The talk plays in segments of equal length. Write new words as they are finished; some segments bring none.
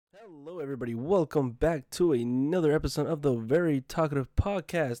Hello, everybody. Welcome back to another episode of the Very Talkative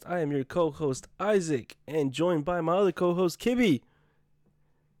Podcast. I am your co-host Isaac, and joined by my other co-host Kibby.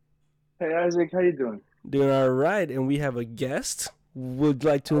 Hey Isaac, how you doing? Doing all right, and we have a guest. Would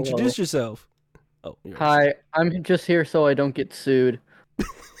like to Hello. introduce yourself? Oh, Hi, I'm just here so I don't get sued.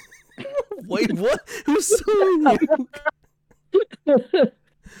 Wait, what? Who's suing you?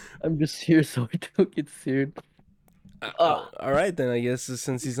 I'm just here so I don't get sued. All right, then I guess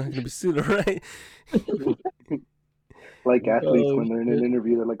since he's not going to be sued, all right. Like athletes Oh, when they're in an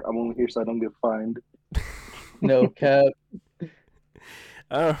interview, they're like, "I'm only here so I don't get fined." No cap.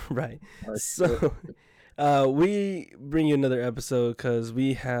 All right. So, we bring you another episode because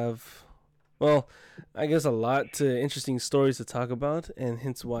we have, well, I guess a lot to interesting stories to talk about, and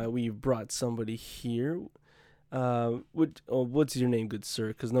hence why we brought somebody here. What's your name, good sir?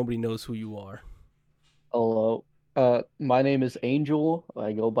 Because nobody knows who you are. Hello. My name is Angel.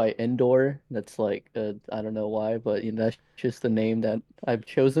 I go by Endor. That's like, I don't know why, but that's just the name that I've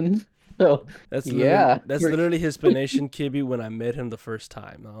chosen. So That's yeah, literally his explanation, Kibby. When I met him the first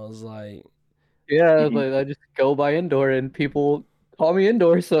time, I was like, yeah, like I just go by Endor, and people call me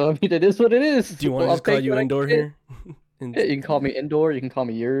Endor. So I mean, it is what it is. "Do you want to I'll just call take you what I Indoor can get. here?" Yeah, you can call me Indoor. You can call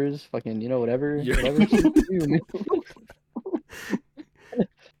me yours. Fucking, whatever. Your- Whatever suits you, man.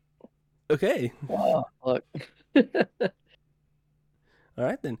 Okay. Oh, fuck. All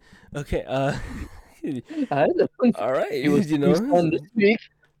right then. Okay. I don't All right. It was You too fun know. this week.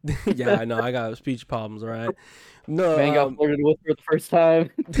 Yeah, I know. I got speech problems. All right. No. Man got flirted with for the first time.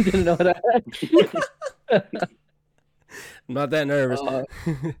 Didn't know that. I'm not that nervous.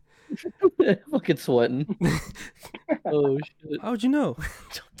 Fucking sweating. Oh shit. How'd you know?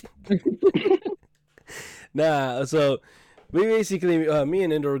 Nah. So we basically, me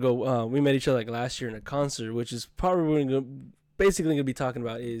and Indoor go. We met each other like last year in a concert, which is probably basically gonna be talking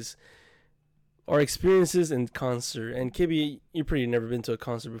about is our experiences in concert. And Kibby, you pretty never been to a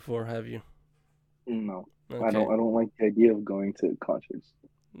concert before, have you? No, Okay. I don't like the idea of going to concerts.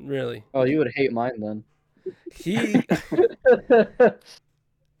 Really? Oh, you would hate mine then.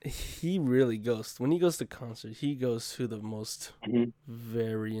 He really goes when he goes to concerts. He goes to the most Mhm.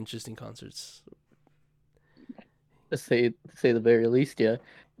 very interesting concerts. To say the very least, yeah.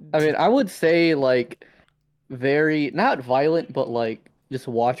 I mean, I would say like very not violent, but like just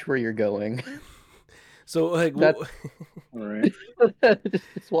watch where you're going. So like, That- All right.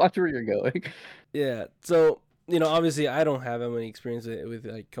 just watch where you're going. yeah. So obviously, I don't have that many experience with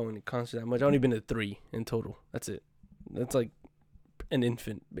like going to concert that much. I've only been to 3 in total. That's it. That's like an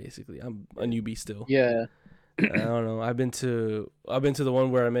infant basically. I'm a newbie still. Yeah. I don't know. I've been to the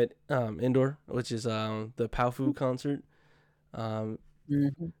one where I met Indoor, which is the Powfu concert.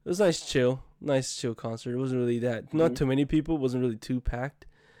 It was nice chill concert. It wasn't really that not too many people. It wasn't really too packed.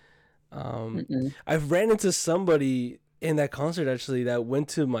 I've ran into somebody in that concert actually that went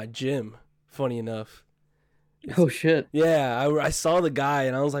to my gym. Funny enough. Oh shit. Yeah, I saw the guy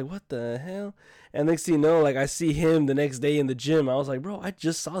and I was like, what the hell? And next thing you know, like I see him the next day in the gym. I was like, bro, I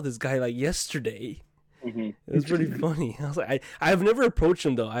just saw this guy like yesterday. Mhm. It was pretty funny. I was like, I've never approached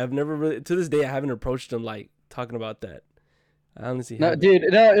him though. I have never really, to this day, I haven't approached him like talking about that. I honestly No, haven't. dude,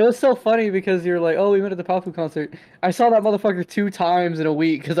 no, it was so funny because you're like, oh, we went to the Papu concert. I saw that motherfucker 2 times in a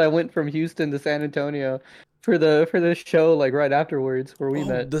week because I went from Houston to San Antonio for the show like right afterwards where we Oh,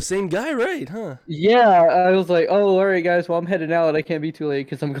 met. the same guy, right? Huh? Yeah, I was like, oh, all right, guys, well, I'm heading out. I can't be too late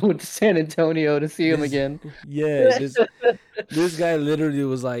because I'm going to San Antonio to see him This- again. Yeah, this guy literally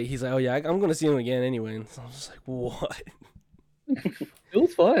was like, he's like, oh yeah, I'm gonna see him again anyway. And so I was just like, what? It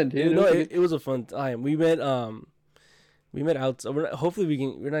was fun, dude. It was a fun time. We met out. Hopefully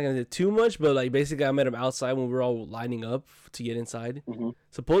we're not gonna do too much, but like basically I met him outside when we were all lining up to get inside. Mhm.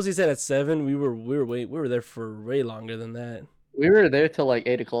 Suppose he said at 7. We were there for way longer than that. We were there till like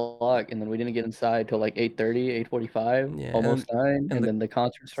 8 o'clock, and then we didn't get inside till like 8:30, 8:45, Yeah, almost 9, and and then the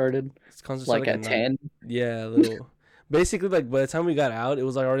concert started This concert like started at 10. Yeah, a little. Basically, like by the time we got out, it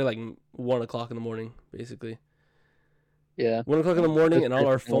was like already like 1 o'clock in the morning. Basically, Yeah. 1 o'clock in the morning, and all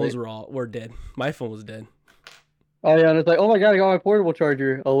our phones Late. were dead. My phone was dead. Oh yeah, and it's like, oh my god, I got my portable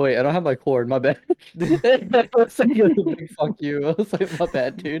charger. Oh wait, I don't have my cord. My bad. I was like, big fuck you. I was like, my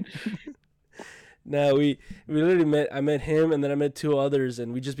bad, dude. No, we literally met. I met him, and then I met 2 others,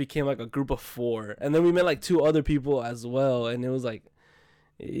 and we just became like a group of 4. And then we met like 2 other people as well, and it was like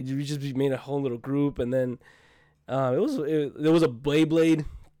we just made a whole little group. And then there was a Beyblade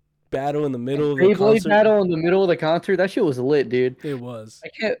battle in the middle of the Beyblade concert. battle in the middle of the concert. That shit was lit, dude. It was.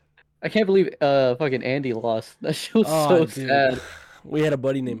 I can't believe fucking Andy lost. That shit was so dude. sad. We had a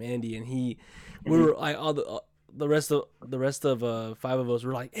buddy named Andy, and we were like all the the rest of 5 of us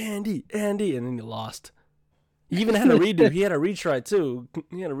were like Andy, and then he lost. He even had a redo. He had a retry too.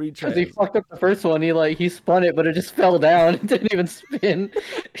 He had a retry. He fucked up the first one. He spun it, but it just fell down. It didn't even spin.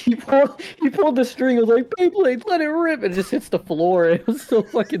 He pulled the string. It was like Beyblade, let it rip. It just hits the floor. It was so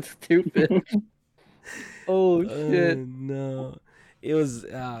fucking stupid. Oh shit! No, it was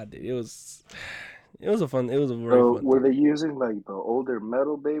it was a fun. It was a very So fun. were they using like the older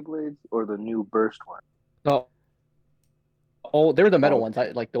metal Beyblades or the new burst one? Oh, they were the metal ones.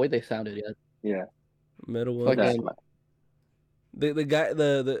 I like the way they sounded. Yeah. Yeah. Metal one. Fucking, The guy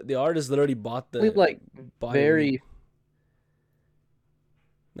the artist literally bought the like very.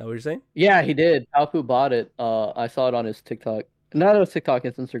 Now what you're saying? Yeah, he did. Alfu bought it. I saw it on his TikTok. Not on his TikTok,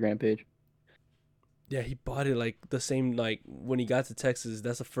 his Instagram page. Yeah, he bought it like the same like when he got to Texas.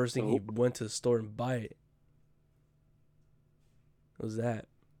 That's the first thing he went to the store and buy it. What was that?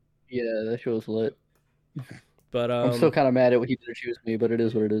 Yeah, that shit was lit. But I'm still kind of mad at what he didn't choose me, but it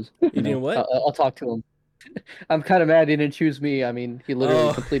is what it is. You didn't what? I'll talk to him. I'm kind of mad he didn't choose me. I mean, he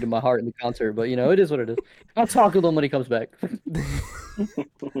literally completed my heart in the concert, but it is what it is. I'll talk to him when he comes back.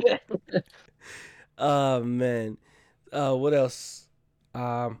 Oh man. What else?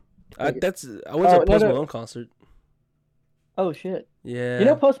 I went to a Post Malone concert. Oh shit.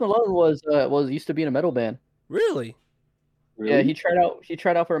 Yeah. Post Malone was used to be in a metal band. Really? Yeah, he tried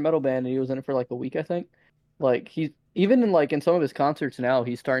out for a metal band and he was in it for like a week, I think. Like he's even in some of his concerts now,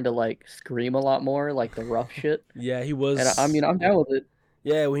 he's starting to like scream a lot more, like the rough shit. Yeah, he was. And I mean, I'm down with it.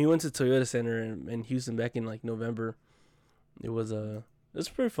 Yeah, when he went to Toyota Center in Houston back in like November, it was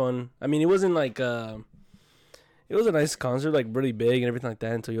pretty fun. I mean, it wasn't like it was a nice concert, like really big and everything like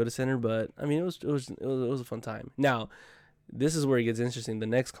that in Toyota Center, but I mean, it was a fun time. Now, this is where it gets interesting. The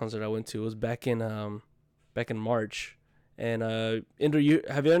next concert I went to was back in March. And Inder,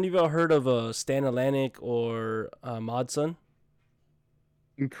 have any of y'all heard of Stan Atlantic or Mod Sun?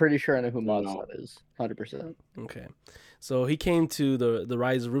 I'm pretty sure I know who Mod Sun is. 100%. Okay, so he came to the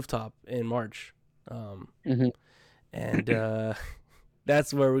Rise rooftop in March, and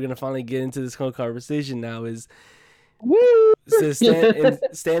that's where we're gonna finally get into this whole conversation. Now is so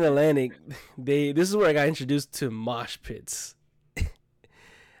Stan Atlantic. This is where I got introduced to Moshpits.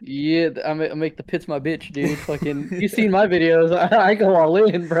 Yeah, I make the pits my bitch, dude. Fucking, you seen my videos? I go all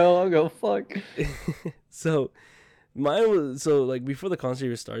in, bro. I'll go fuck. So, mine was like before the concert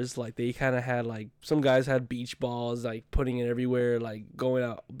even started. Like they kind of had like some guys had beach balls, like putting it everywhere, like going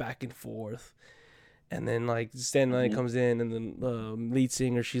out back and forth. And then like Stan Atlantic comes in, and then the lead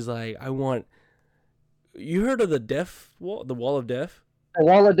singer, she's like, "I want." You heard of the death wall, the wall of death? The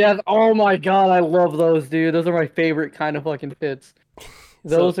wall of death. Oh my god, I love those, dude. Those are my favorite kind of fucking pits.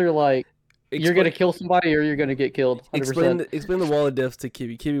 Those are like, you're gonna kill somebody or you're gonna get killed. 100%. Explain the wall of death to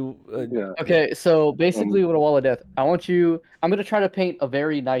Kibby. Kibby. Okay, so basically, with a wall of death, I'm gonna try to paint a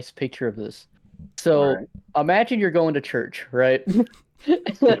very nice picture of this. So imagine you're going to church, right?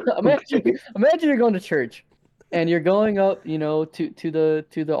 imagine you're going to church, and you're going up, to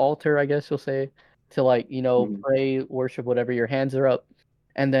the altar, I guess you'll say, to like, pray, worship, whatever. Your hands are up,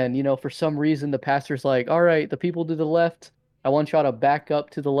 and then for some reason the pastor's like, all right, the people to the left, I want y'all to back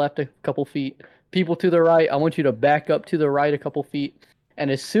up to the left a couple feet. People to the right, I want you to back up to the right a couple feet. And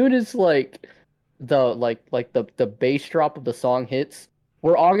as soon as like the bass drop of the song hits,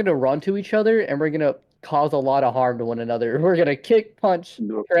 we're all gonna run to each other and we're gonna cause a lot of harm to one another. We're gonna kick, punch,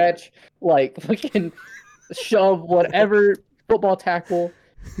 scratch, like fucking shove whatever football tackle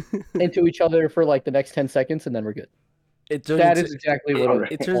into each other for like the next 10 seconds, and then we're good. That is exactly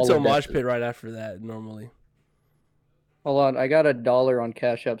what it turns into a mosh pit right after that normally. Hold on, I got $1 on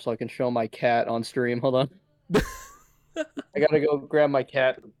Cash App so I can show my cat on stream. Hold on. I gotta go grab my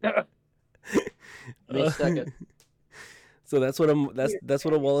cat. Give me a second. So that's what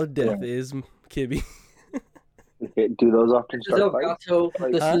a wall of death is, Kibby. Okay, do those often start fights?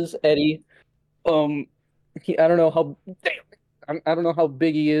 This is Eddie. I don't know how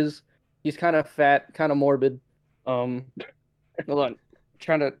big he is. He's kind of fat, kind of morbid. Hold on,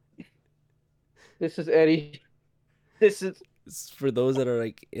 This is Eddie. This is for those that are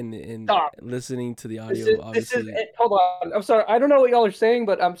like in listening to the audio. Obviously, hold on. I'm sorry. I don't know what y'all are saying,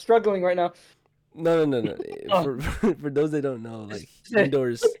 but I'm struggling right now. No. For those that don't know, like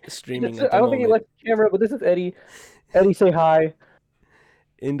Indoor's streaming. At the I don't think he left the camera, but this is Eddie. Eddie, say hi.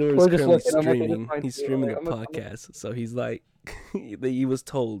 Indoor's currently streaming. He's streaming a podcast, so he's like, he was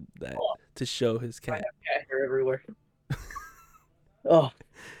told that to show his cat. I have cat hair everywhere. Oh.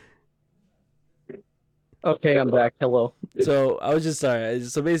 Okay, I'm back. Hello. So I was just sorry.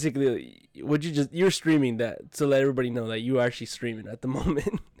 So basically, you're streaming that to let everybody know that you are actually streaming at the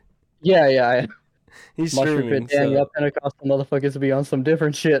moment. Yeah. He's Mushroom streaming, pit, damn, y'all so Pentecostal motherfuckers be on some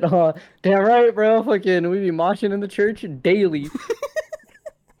different shit, huh? Damn right, bro. Fucking, we be moshing in the church daily.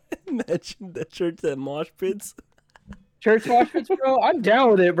 imagine the church at Moshpits. Church mosh pits, bro. I'm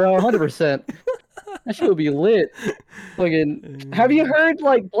down with it, bro. 100%. That shit would be lit. Fucking, have you heard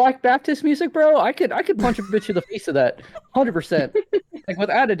like Black Baptist music, bro? I could punch a bitch in the face of that. 100%. Like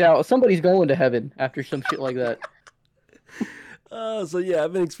without a doubt, somebody's going to heaven after some shit like that. So yeah,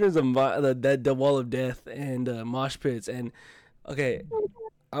 I've been experiencing the wall of death and mosh pits, and okay,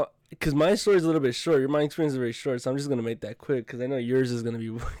 because my story is a little bit short. My experience is very short, so I'm just gonna make that quick because I know yours is gonna be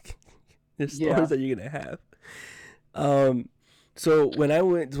the stories that you're gonna have. So when I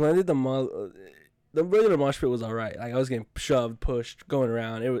did the regular mosh pit was all right. Like I was getting shoved, pushed, going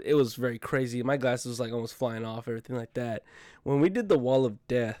around. It was very crazy. My glasses was like almost flying off, everything like that. When we did the wall of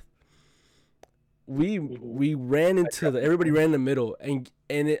death, we ran into everybody ran in the middle, and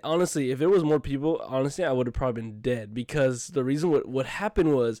honestly, if it was more people, honestly, I would have probably been dead, because the reason what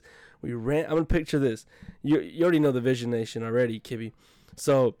happened was we ran. I'm gonna picture this. You already know the Vision Nation already, Kibby.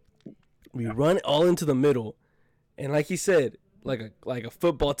 So we run all into the middle, and like he said, like a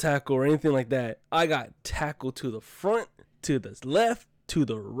football tackle or anything like that, I got tackled to the front, to the left, to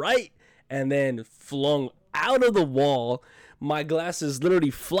the right, and then flung out of the wall. My glasses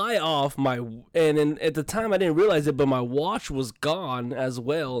literally fly off and at the time I didn't realize it, but my watch was gone as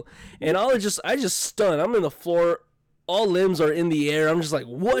well. And I just stunned. I'm in the floor, all limbs are in the air. I'm just like,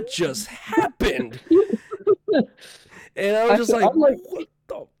 what just happened? And I was just like, what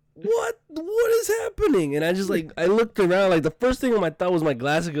is happening? And I looked around, like the first thing on my thought was my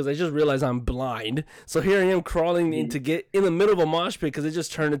glasses, because I just realized I'm blind. So here I am crawling in to get in the middle of a mosh pit, because it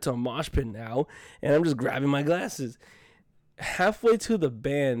just turned into a mosh pit now, and I'm just grabbing my glasses. Halfway to the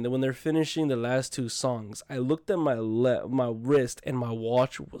band, when they're finishing the last two songs, I looked at my wrist, and my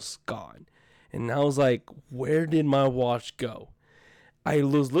watch was gone. And I was like, where did my watch go? I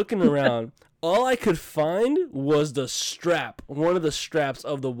was looking around. All I could find was the strap, one of the straps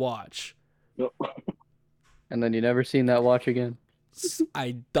of the watch. And then you never seen that watch again?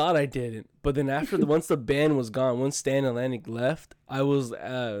 I thought I didn't, but then once the band was gone, once Stan Atlantic left, I was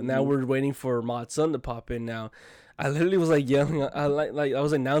now we're waiting for Mod Sun to pop in now. I literally was like yelling, I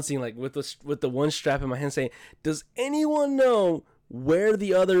was announcing, like with the one strap in my hand, saying, "Does anyone know where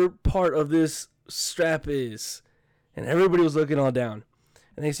the other part of this strap is?" And everybody was looking all down.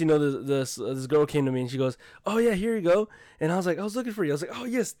 And next, this girl came to me and she goes, "Oh yeah, here you go." And I was like, "I was looking for you." I was like, "Oh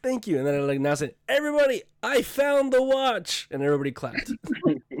yes, thank you." And then I now said, "Everybody, I found the watch," and everybody clapped.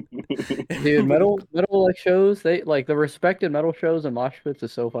 Dude, metal like shows, they like the respected metal shows and mosh pits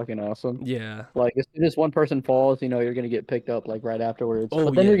is so fucking awesome. Yeah. Like as soon as one person falls, you're gonna get picked up like right afterwards. Oh,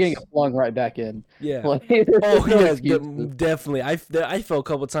 but then you're gonna yes. get flung right back in. Yeah. Like, oh no yeah, excuses. definitely. I fell a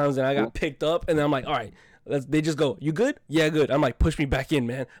couple times and I got picked up, and then I'm like, all right. They just go, "You good?" "Yeah, good." I'm like, "Push me back in,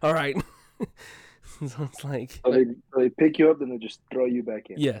 man." All right. So it's like, so they pick you up and they just throw you back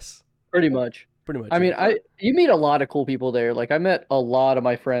in. Yes. Pretty much. I mean, you meet a lot of cool people there. Like I met a lot of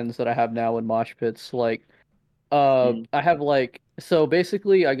my friends that I have now in mosh pits. Like, I have so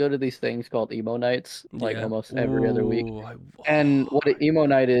basically I go to these things called emo nights, like almost every other week. And what an emo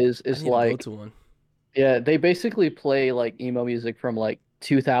night is I need like, to go to one. Yeah, they basically play like emo music from like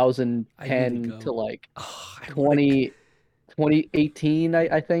 2010 to like 2018,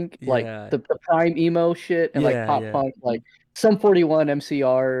 I think. Yeah. Like the prime emo shit and like pop punk, like Sum 41,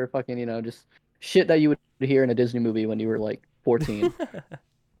 MCR, fucking, just shit that you would hear in a Disney movie when you were like 14.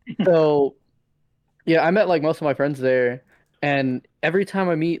 So yeah, I met like most of my friends there, and every time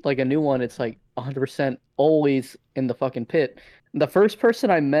I meet like a new one, it's like 100% always in the fucking pit. The first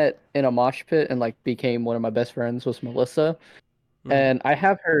person I met in a mosh pit and like became one of my best friends was Melissa. And I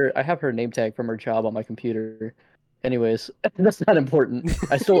have her name tag from her job on my computer. Anyways, that's not important.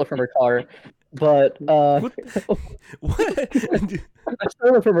 I stole it from her car. But what? I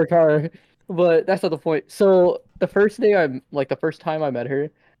stole it from her car, but that's not the point. So the first time I met her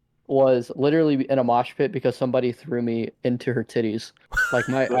was literally in a mosh pit because somebody threw me into her titties. Like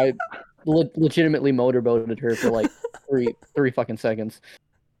I legitimately motorboated her for like three fucking seconds.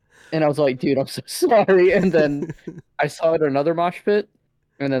 And I was like, dude, I'm so sorry. And then I saw it in another mosh pit,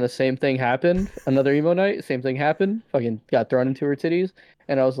 and then the same thing happened. Another emo night, same thing happened. Fucking got thrown into her titties.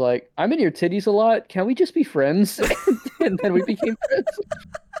 And I was like, I'm in your titties a lot. Can we just be friends? And then we became friends.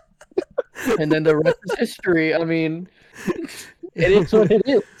 And then the rest is history. I mean, it is what it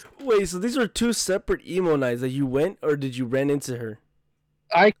is. Wait, so these are two separate emo nights that you went, or did you run into her?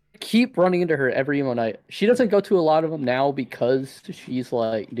 I keep running into her every emo night. She doesn't go to a lot of them now because she's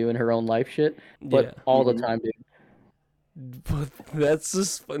like doing her own life shit, but all the time, dude. But that's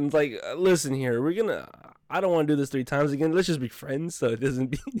just fun. Like, listen here, I don't want to do this 3 times again. Let's just be friends, so it doesn't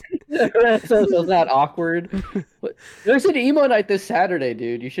be. so it's not awkward. But there's an emo night this Saturday,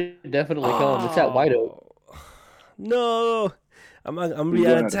 dude. You should definitely come. It's at White Oak. No, I'm gonna be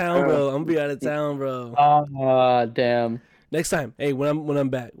out of town, bro. I'm gonna be out of town, bro. Damn. Next time, hey, when I'm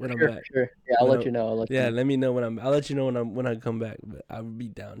back, Sure. Yeah, I'll let you know. Let me know I'll let you know when I come back. But I'll be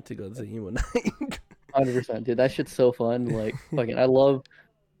down to go to the emo night. 100%, dude. That shit's so fun. Like, fucking, I love,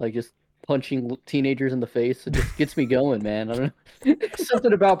 like, just punching teenagers in the face. It just gets me going, man. I don't know.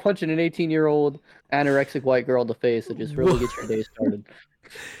 Something about punching an 18-year-old anorexic white girl in the face that just really gets your day started.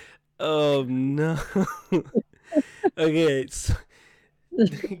 Oh no. Okay. So,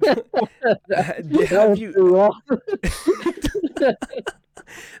 have you?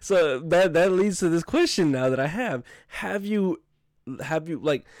 So that leads to this question now that I have. Have you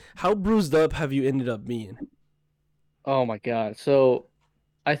like how bruised up have you ended up being? Oh my god. So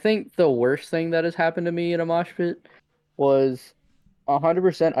I think the worst thing that has happened to me in a mosh pit was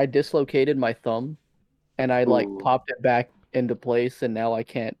 100% I dislocated my thumb and I like popped it back into place and now I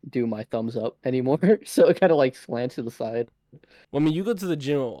can't do my thumbs up anymore. So it kind of like slants to the side. Well, I mean, you go to the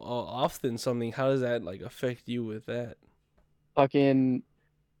gym often. Something. How does that like affect you with that? Fucking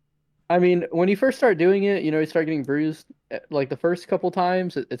I mean, when you first start doing it, you start getting bruised. Like the first couple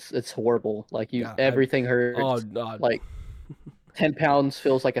times, it's horrible. Like everything hurts. Oh God. Like 10 pounds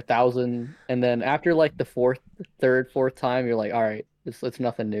feels like 1,000, and then after like the third, fourth time, you're like, all right, it's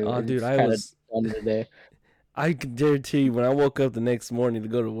nothing new. Oh, dude, I was done today. I can guarantee you, when I woke up the next morning to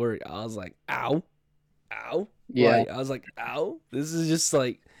go to work, I was like, ow, ow. Yeah. Like, I was like, ow. This is just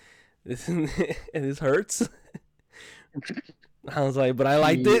like this, and this hurts. I was like, but I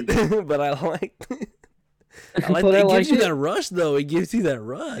liked it. But I liked it. It gives you that rush, though. It gives you that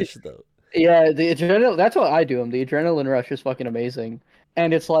rush, though. Yeah, the adrenaline. That's what I do. The adrenaline rush is fucking amazing,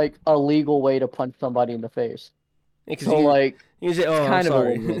 and it's like a legal way to punch somebody in the face. Yeah, so you say, "Oh, I'm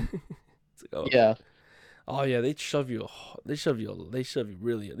sorry." It's like, oh, yeah. Oh yeah, they shove you. They shove you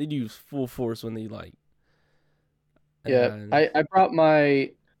really. They use full force when they like. Yeah, I brought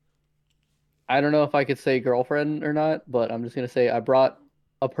my. I don't know if I could say girlfriend or not, but I'm just gonna say I brought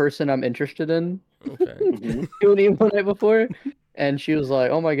a person I'm interested in. Okay. To an emo night before, and she was like,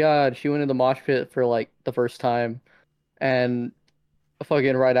 "Oh my god!" She went in the mosh pit for like the first time, and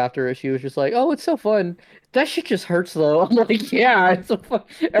fucking right after it, she was just like, "Oh, it's so fun. That shit just hurts though." I'm like, "Yeah, it's so fun.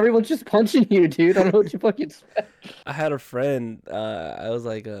 Everyone's just punching you, dude. I don't know what you fucking expect." I had a friend. I was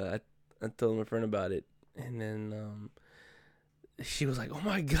like, I told my friend about it, and then she was like, "Oh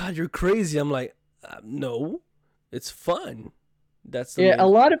my god, you're crazy." I'm like, "No, it's fun." That's a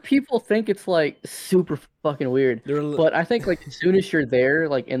lot of people think it's like super fucking weird, but I think like as soon as you're there,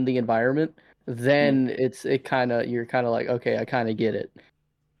 like in the environment, then you're kind of like, okay, I kind of get it.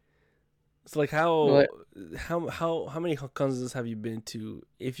 It's like how many concerts have you been to,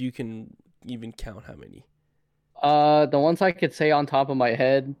 if you can even count how many? The ones I could say on top of my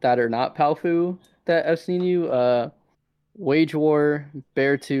head that are not Palfu that I've seen you, Wage War,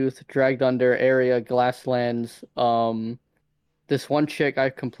 Beartooth, Dragged Under, Area, Glasslands, this one chick, I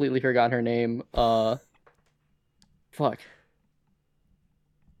completely forgot her name. Fuck.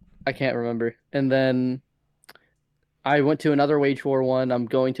 I can't remember. And then I went to another Wage War one. I'm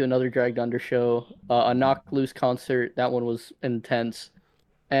going to another Dragged Under show. A Knock Loose concert. That one was intense.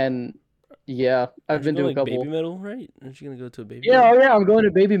 And yeah, I've been to a couple. Baby Metal, right? Aren't you gonna go to a Baby? Yeah, Metal? Oh yeah, I'm going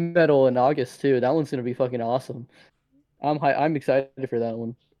to Baby Metal in August too. That one's gonna be fucking awesome. I'm excited for that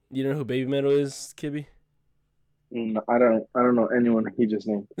one. You know who Baby Metal is, Kibby? No, I don't know anyone he just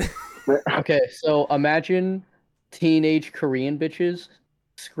named. Okay, so imagine teenage Korean bitches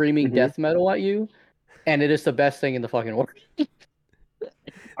screaming death metal at you, and it is the best thing in the fucking world.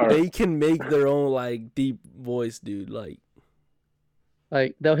 They can make their own like deep voice, dude. Like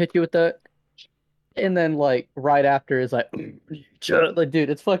they'll hit you with the, and then like right after is like, dude,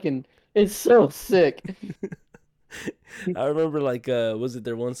 it's so sick. I remember like was it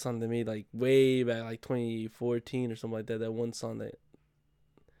their one song they made like way back like 2014 or something like that? That one song that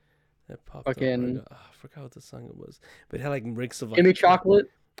popped up. I forgot what the song it was, but it had like mix of like Gimme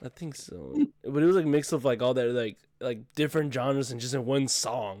Chocolate. I think so, but it was like mix of like all that like different genres and just in one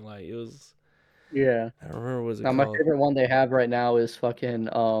song. Like it was. Yeah. I don't remember what it called. My favorite one they have right now is fucking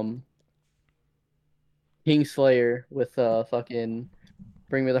Kingslayer with fucking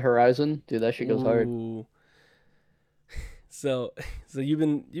Bring Me the Horizon. Dude, that shit goes hard. So you've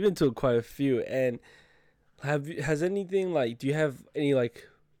been to quite a few, and has anything like, do you have any like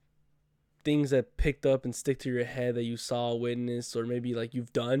things that picked up and stick to your head that you saw, witnessed, or maybe like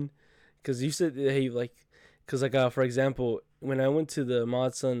you've done? Because you said, hey, like, Cause like for example, when I went to the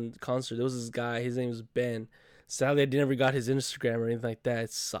Mod Sun concert, there was this guy. His name was Ben. Sadly, I never got his Instagram or anything like that.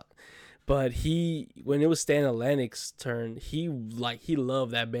 It sucked. But when it was Stan Atlantic's turn, he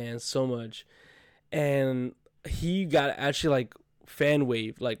loved that band so much, and he got actually like fan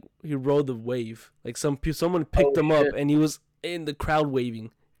wave, like he rode the wave, like someone picked him up, and he was in the crowd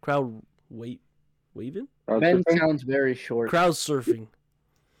waving, waving. Ben sounds very short. Crowd surfing.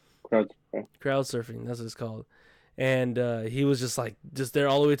 Crowd surfing. That's what it's called, and he was just there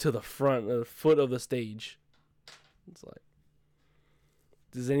all the way to the front, the foot of the stage. It's like.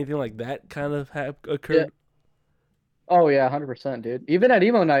 Does anything like that kind of have occurred? Yeah. Oh yeah, 100%, dude. Even at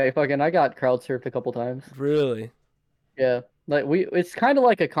emo night, I got crowd surfed a couple times. Really? Yeah, like it's kind of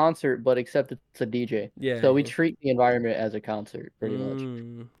like a concert, but except it's a DJ. Yeah. So we treat the environment as a concert, pretty much.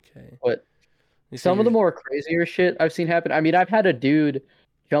 Okay. But some of the more crazier shit I've seen happen. I mean, I've had a dude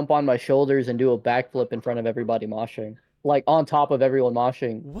jump on my shoulders and do a backflip in front of everybody moshing, like on top of everyone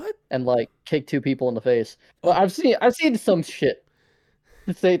moshing. What? And like kick 2 people in the face. Well, I've seen some shit.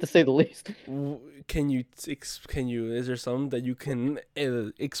 To say the least. Can you? Is there some that you can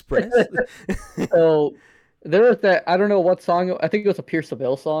express? So there was that. I don't know what song. I think it was a Pierce the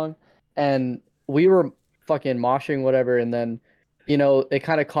Veil song, and we were fucking moshing whatever, and then, it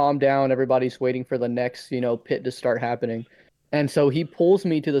kind of calmed down. Everybody's waiting for the next, pit to start happening, and so he pulls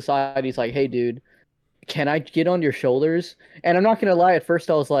me to the side. He's like, "Hey, dude, can I get on your shoulders?" And I'm not gonna lie, at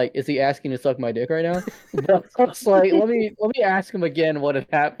first I was like, is he asking to suck my dick right now? But I was like, let me ask him again what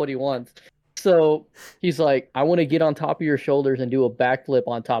he wants. So he's like, I want to get on top of your shoulders and do a backflip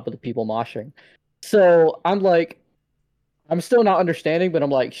on top of the people moshing. So I'm like, I'm still not understanding, but I'm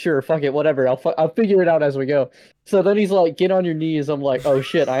like, sure, fuck it, whatever. I'll figure it out as we go. So then he's like, get on your knees. I'm like, oh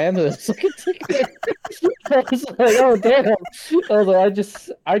shit, I am this. I was like, oh damn. I was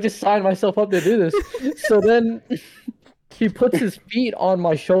like, I just signed myself up to do this. So then he puts his feet on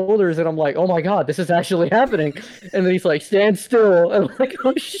my shoulders, and I'm like, oh my god, this is actually happening. And then he's like, stand still. And I'm like,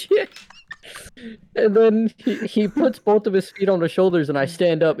 oh shit. And then he puts both of his feet on the shoulders, and I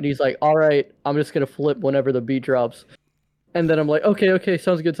stand up, and he's like, all right, I'm just gonna flip whenever the beat drops. And then I'm like, okay,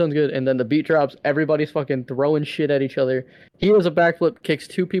 sounds good. And then the beat drops, everybody's fucking throwing shit at each other. He does a backflip, kicks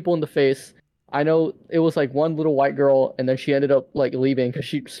 2 people in the face. I know it was like one little white girl, and then she ended up like leaving because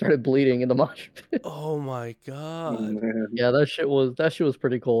she started bleeding in the mosh pit. Oh my god. Yeah, that shit was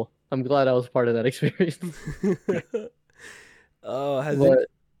pretty cool. I'm glad I was part of that experience.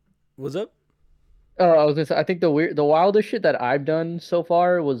 What's up? Oh, I was gonna say, I think the wildest shit that I've done so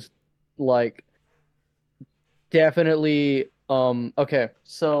far was like definitely okay,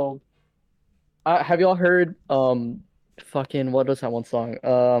 so have y'all heard fucking what was that one song?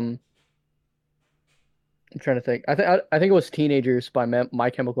 I'm trying to think. I think it was Teenagers by My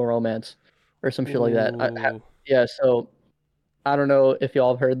Chemical Romance or some shit like that. Yeah, so I don't know if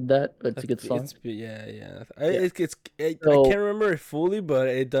y'all have heard that, but it's a good song. Yeah. I can't remember it fully, but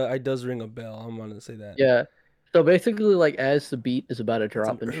it does ring a bell. I'm gonna say that. Yeah. So basically, like, as the beat is about to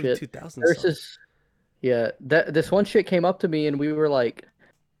drop and shit, 2000 this one shit came up to me, and we were like,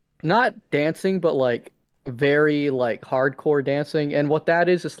 not dancing, but like very like hardcore dancing. And what that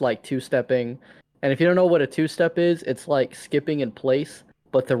is like 2-stepping. And if you don't know what a 2-step is, it's like skipping in place,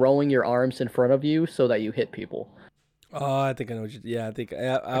 but throwing your arms in front of you so that you hit people. Oh, I think I know what you. Yeah, I think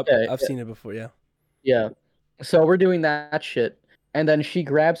I've seen it before. Yeah. Yeah. So we're doing that shit, and then she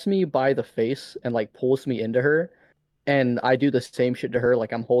grabs me by the face and like pulls me into her, and I do the same shit to her.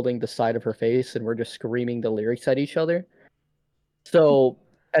 Like I'm holding the side of her face, and we're just screaming the lyrics at each other. So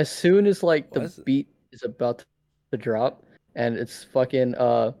as soon as like the beat is about to drop, and it's fucking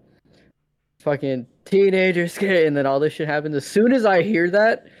teenagers, and then all this shit happens. As soon as I hear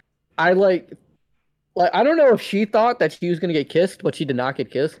that, I like I don't know if she thought that she was gonna get kissed, but she did not get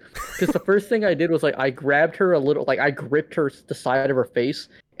kissed. Because the first thing I did was like I grabbed her a little, like I gripped her the side of her face,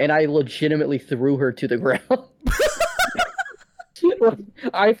 and I legitimately threw her to the ground.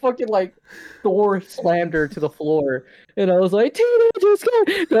 I fucking like Thor slammed her to the floor, and I was like, "Teenagers,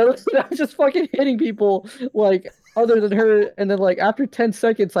 I was just fucking hitting people like other than her." And then like after 10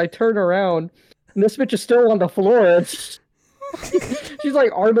 seconds, I turn around, and this bitch is still on the floor. She's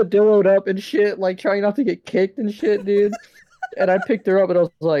like armadilloed up and shit, like trying not to get kicked and shit, dude. And I picked her up, and I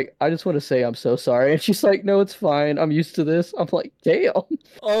was like, I just want to say I'm so sorry. And she's like, no, it's fine. I'm used to this. I'm like, damn.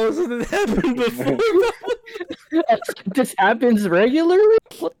 Oh, so that happened before? This happens regularly?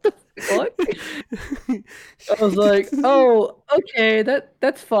 What the fuck? I was like, oh, okay,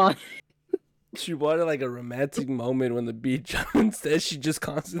 that's fine. She wanted like a romantic moment when the beat jump. Instead, she just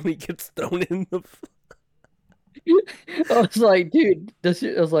constantly gets thrown in the... I was like, dude,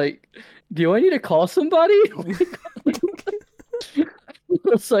 I was like, do I need to call somebody?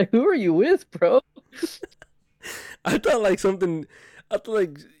 It's like, who are you with, bro? I thought like something. I thought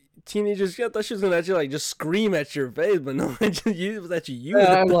like teenagers. I thought she was gonna actually like just scream at your face, but no, it was actually you Yeah,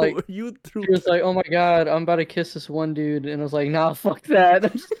 that I'm like, you threw. she was like, oh my god, I'm about to kiss this one dude, and I was like, nah, fuck that. I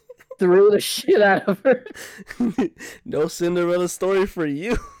just threw the shit out of her. No Cinderella story for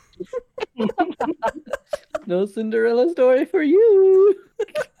you. No Cinderella story for you.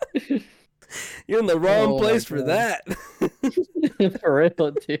 You're in the wrong Oh my place for god. that. For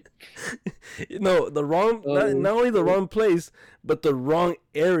real, dude. No, the wrong not only the wrong place, but the wrong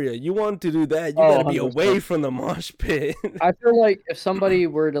area. You want to do that, you gotta be 100%. away from the mosh pit. I feel like if somebody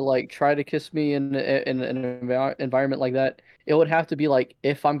were to like try to kiss me in an environment like that, it would have to be like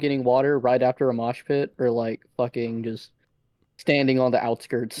if I'm getting water right after a mosh pit, or like fucking just standing on the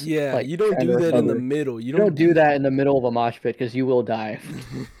outskirts, Yeah, like you don't trying to do that in the recover. middle. You You don't don't do that in the middle of a mosh pit because you will die.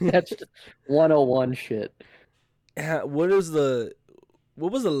 That's just 101 shit. What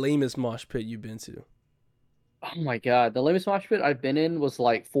was the lamest mosh pit you've been to? Oh my god, the lamest mosh pit I've been in was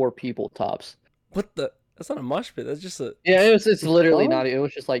like 4 people tops. What the? That's not a mosh pit. That's just a. Yeah, it's literally Huh? not. It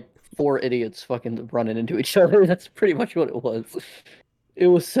was just like 4 idiots fucking running into each other. That's pretty much what it was. It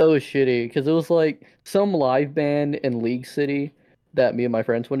was so shitty because it was like some live band in League City that me and my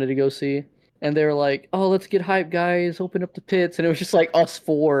friends wanted to go see. And they were like, "Oh, let's get hype, guys! Open up the pits." And it was just like us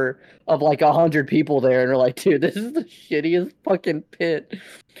four of like 100 people there, and we're like, "Dude, this is the shittiest fucking pit."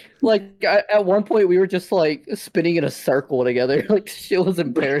 Like at one point, we were just like spinning in a circle together. Like shit was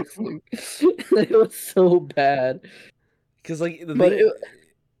embarrassing. It was so bad. Cause like the But thing.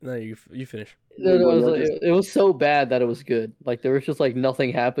 No, you finish. no, Like, no, well, it was, y'all like, just it was so bad that it was good. Like there was just like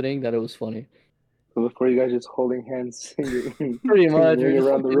nothing happening that it was funny. before you guys just holding hands, singing, Pretty much, singing we "Ring were just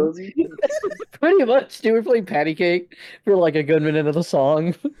Around the fucking, Rosie." pretty much, dude. We're playing patty cake for like a good minute of the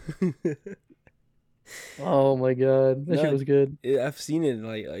song. Oh my god, that shit No, was good. I've seen it.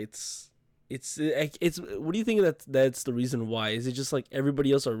 Like it's. What do you think that's the reason why? Is it just like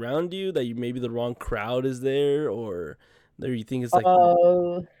everybody else around you that you maybe the wrong crowd is there, or there you think it's like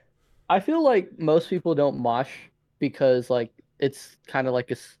Uh, I feel like most people don't mosh because like it's kind of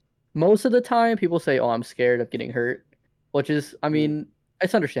like most of the time people say, "Oh, I'm scared of getting hurt," which is, I Mm, mean,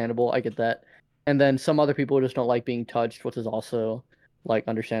 it's understandable. I get that. And then some other people just don't like being touched, which is also like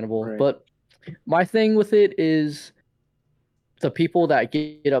understandable. right, But my thing with it is the people that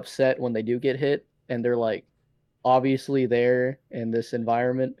get upset when they do get hit and they're like obviously there in this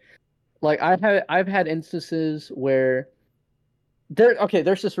environment. Like I've had instances where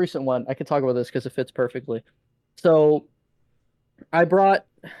there's this recent one. I can talk about this because it fits perfectly. So I brought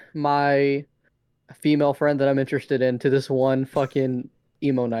my female friend that I'm interested in to this one fucking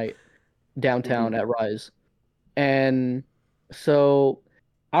emo night hmm downtown at Rise. And so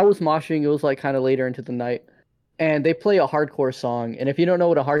I was moshing, it was like kind of later into the night, and they play a hardcore song. And if you don't know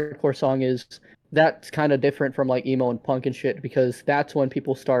what a hardcore song is, that's kind of different from like emo and punk and shit because that's when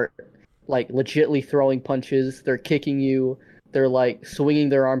people start like legitly throwing punches, they're kicking you, they're like swinging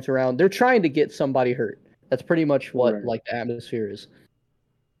their arms around. They're trying to get somebody hurt. That's pretty much what right, like the atmosphere is.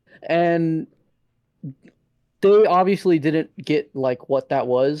 And they obviously didn't get like what that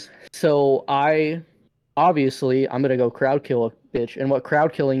was. So I'm gonna go crowd kill a bitch. And what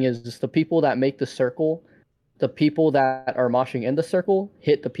crowd killing is the people that make the circle, the people that are moshing in the circle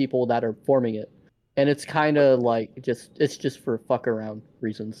hit the people that are forming it. And it's kind of like it's just for fuck around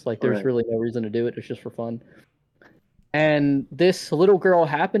reasons. Like there's right. really no reason to do it. It's just for fun. And this little girl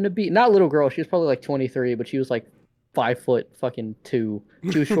happened to be not little girl. She was probably like 23, but she was like 5 foot fucking two.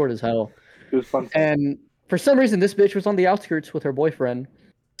 She was short as hell. It was fun size. And for some reason, this bitch was on the outskirts with her boyfriend.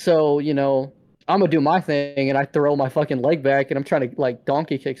 So, I'm gonna do my thing and I throw my fucking leg back and I'm trying to like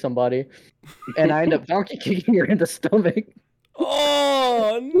donkey kick somebody. And I end up donkey kicking her in the stomach.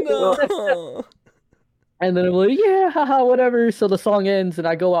 oh no. And then I'm like, yeah, haha, whatever. So the song ends and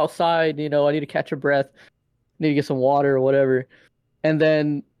I go outside, I need to catch a breath, need to get some water or whatever. And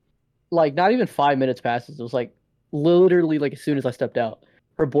then, like, not even 5 minutes passes. It was like literally like as soon as I stepped out,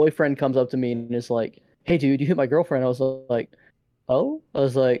 her boyfriend comes up to me and is like, hey, dude, you hit my girlfriend. I was like, oh, I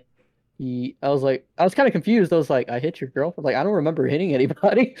was kind of confused. I was like, I hit your girlfriend. Like, I don't remember hitting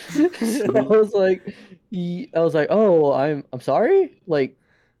anybody. So I was like, oh, I'm sorry. Like,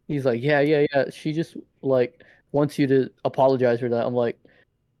 he's like, yeah, yeah, yeah. She just like wants you to apologize for that. I'm like,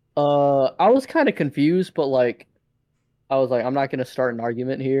 I was kind of confused, but like, I was like, I'm not gonna start an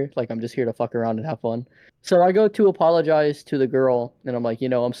argument here. Like, I'm just here to fuck around and have fun. So I go to apologize to the girl, and I'm like,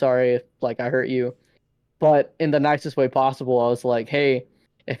 I'm sorry if like I hurt you, but in the nicest way possible. I was like, hey,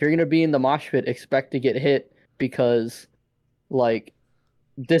 if you're gonna be in the mosh pit, expect to get hit because like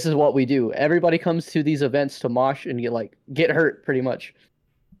this is what we do. Everybody comes to these events to mosh and get hurt pretty much.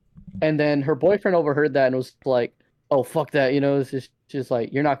 And then her boyfriend overheard that and was like, "Oh fuck that," It's just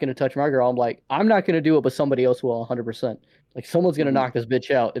like, "You're not gonna touch my girl." I'm like, "I'm not gonna do it, but somebody else will 100%. Like someone's gonna knock this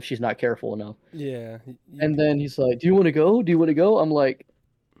bitch out if she's not careful enough." Yeah. And then he's like, "Do you want to go? Do you want to go?" I'm like,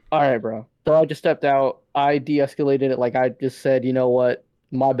 "All right, bro." So I just stepped out. I de-escalated it. Like I just said, "You know what?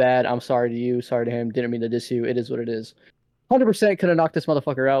 My bad. I'm sorry to you. Sorry to him. Didn't mean to diss you. It is what it is." 100% could have knocked this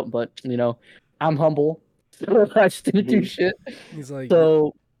motherfucker out, but I'm humble. So I just didn't do shit. He's like,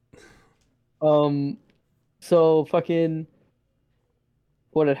 So so fucking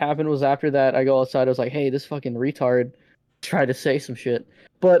what had happened was after that I go outside, I was like, "Hey, this fucking retard tried to say some shit."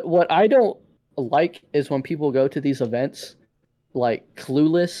 But what I don't like is when people go to these events like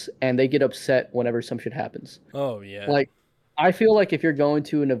clueless and they get upset whenever some shit happens. oh yeah. Like I feel like if you're going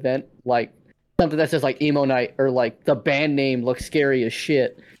to an event like something that says like emo night or like the band name looks scary as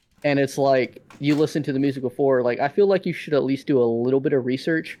shit and it's like you listen to the music before, like I feel like you should at least do a little bit of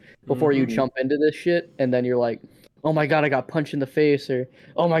research before you jump into this shit and then you're like, "Oh my god, I got punched in the face," or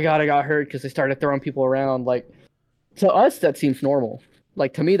 "Oh my god, I got hurt because they started throwing people around." Like to us that seems normal.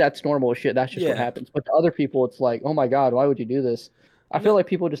 Like to me that's normal as shit. That's just what Yeah. happens. But to other people it's like, "Oh my god, why would you do this?" I feel No. like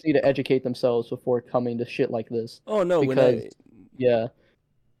people just need to educate themselves before coming to shit like this. Oh no. Because yeah.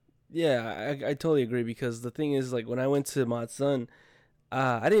 Yeah, I totally agree because the thing is like when I went to Matsun,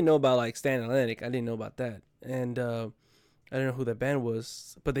 I didn't know about like Stan Atlantic. I didn't know about that, and I didn't know who that band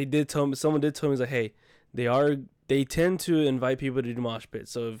was. But they did tell me. Someone did tell me like, hey, they tend to invite people to do mosh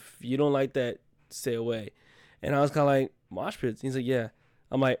pits. So if you don't like that, stay away. And I was kind of like mosh pits. He's like, yeah.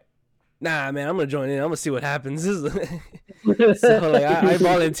 I'm like, nah, man, I'm gonna join in. I'm gonna see what happens. So like I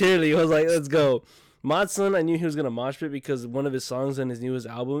voluntarily was like, let's go. Matsun, I knew he was gonna mosh pit because one of his songs on his newest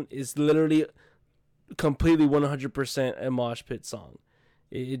album is literally completely 100% a mosh pit song.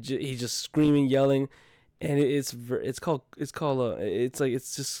 He's just screaming, yelling, and it's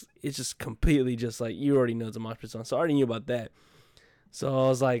just completely just like you already know it's a mosh pit song. So I already knew about that. So I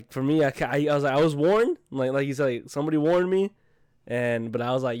was like, for me, I was warned, like you said, like, somebody warned me, but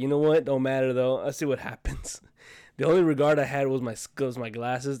I was like, you know what? Don't matter though. I'll see what happens. The only regard I had was my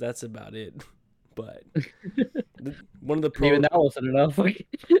glasses. That's about it. But one of the Even that wasn't enough.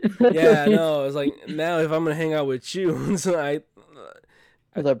 yeah, no, it's like now if I'm gonna hang out with you, so I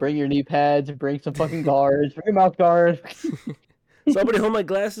was like, bring your knee pads, bring some fucking guards, bring your mouth guard. Somebody hold my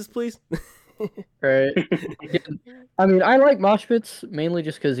glasses, please. Right. Yeah. I mean, I like mosh pits mainly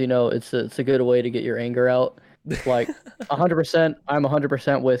just because it's a good way to get your anger out. Like 100%, I'm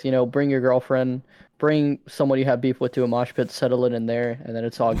 100% with bring your girlfriend, bring someone you have beef with to a mosh pit, settle it in there, and then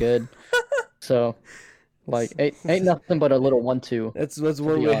it's all good. So, like, ain't nothing but a little 1-2. That's To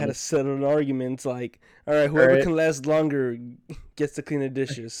one be way how to honest. settle an argument. It's like, all right, whoever Right. can last longer gets to clean the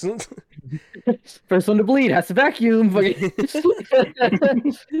dishes. First one to bleed has to vacuum.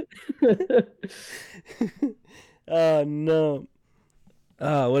 Oh no.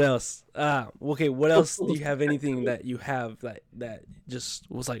 What else? Okay. What else do you have? Anything that you have that just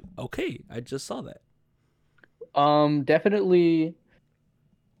was like, okay, I just saw that. Definitely.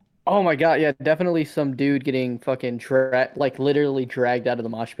 Oh my god, yeah, definitely some dude getting fucking like literally dragged out of the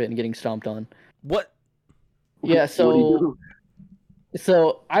mosh pit and getting stomped on. What? Yeah, What do you do?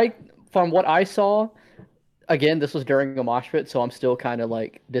 so from what I saw, again, this was during a mosh pit, so I'm still kind of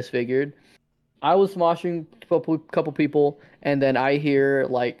like disfigured. I was moshing a couple people, and then I hear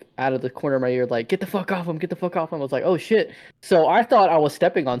like out of the corner of my ear, like, "Get the fuck off him! Get the fuck off him!" I was like, "Oh shit!" So I thought I was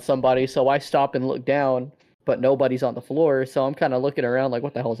stepping on somebody, so I stop and look down, but nobody's on the floor. So I'm kind of looking around, like,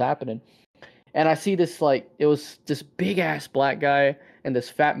 "What the hell's happening?" And I see this like it was this big ass black guy and this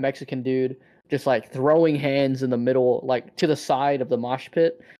fat Mexican dude just like throwing hands in the middle, like to the side of the mosh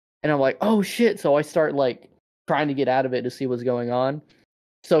pit. And I'm like, "Oh shit!" So I start like trying to get out of it to see what's going on.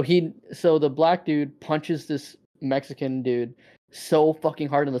 So the black dude punches this Mexican dude so fucking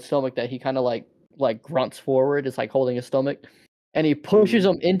hard in the stomach that he kind of like grunts forward, is like holding his stomach, and he pushes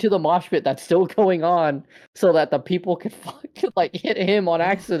him into the mosh pit that's still going on, so that the people could like hit him on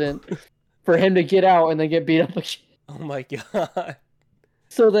accident for him to get out and then get beat up again. Oh my god.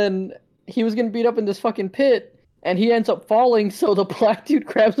 So then he was getting beat up in this fucking pit, and he ends up falling. So the black dude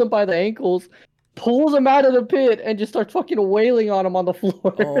grabs him by the ankles, pulls him out of the pit, and just starts fucking wailing on him on the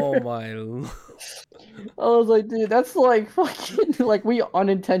floor. Oh my. I was like, dude, that's like fucking like we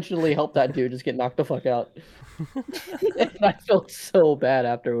unintentionally helped that dude just get knocked the fuck out. And I felt so bad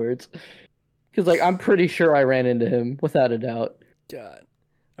afterwards. Because like I'm pretty sure I ran into him without a doubt. God.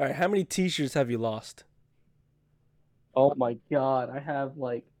 All right, how many T-shirts have you lost? Oh my god, I have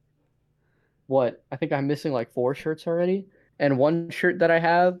like what? I think I'm missing like 4 shirts already. and one shirt that I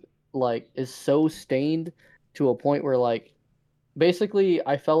have like is so stained to a point where like basically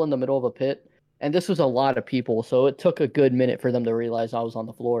I fell in the middle of a pit, and this was a lot of people, so it took a good minute for them to realize I was on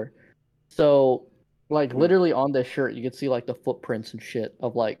the floor. So like literally on this shirt you could see like the footprints and shit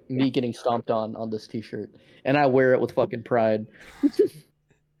of like me getting stomped on this t-shirt, and I wear it with fucking pride.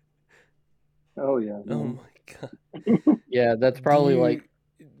 Oh yeah. Oh my god. Yeah, that's Do probably you like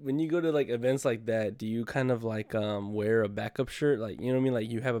when you go to like events like that, do you kind of like wear a backup shirt? Like, you know what I mean? Like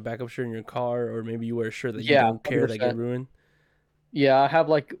you have a backup shirt in your car, or maybe you wear a shirt that you yeah, don't care that get 100%. ruined? Yeah, I have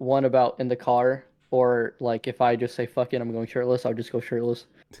like one about in the car, or like if I just say fuck it, I'm going shirtless, I'll just go shirtless.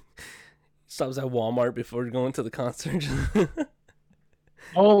 Stops at Walmart before going to the concert.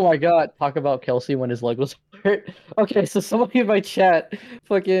 Oh my god, talk about Kelsey when his leg was hurt. Okay, so somebody in my chat,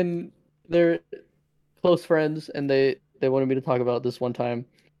 fucking, they're close friends, and they wanted me to talk about this one time.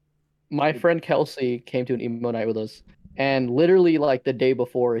 My friend Kelsey came to an emo night with us, and literally like the day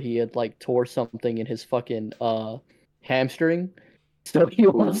before, he had like tore something in his fucking hamstring, so he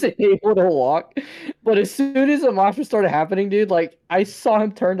wasn't able to walk. But as soon as the monster started happening, dude, like I saw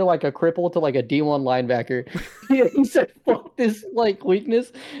him turn to like a cripple to like a D1 linebacker. He said, "Fuck this like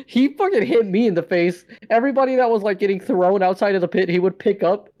weakness." He fucking hit me in the face. Everybody that was like getting thrown outside of the pit, he would pick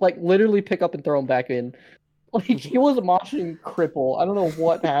up, like literally pick up and throw him back in. Like he was a moshing cripple. I don't know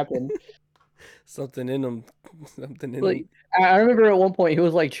what happened. Something in him. Something in him. Like I remember at one point he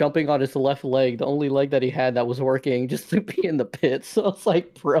was like jumping on his left leg, the only leg that he had that was working, just to be in the pit. So it's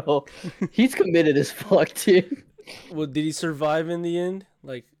like, bro, he's committed as fuck, dude. Well, did he survive in the end?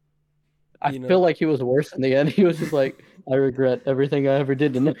 Like, I you feel know, like he was worse in the end. He was just like, I regret everything I ever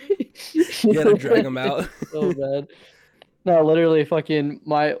did tonight. you had to drag him out. So bad. No, literally, fucking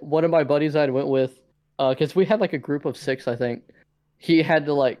one of my buddies I went with, because we had like a group of 6, I think. He had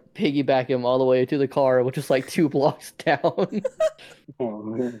to like piggyback him all the way to the car, which was like 2 blocks down. Oh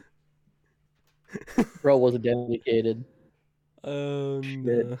man. Bro was dedicated. Oh Shit,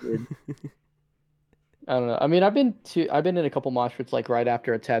 no. dude. I don't know. I mean, I've been in a couple mosh pits like right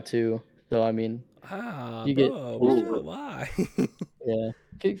after a tattoo. So I mean, Ah, you get bro, used what? to it. Why? Yeah.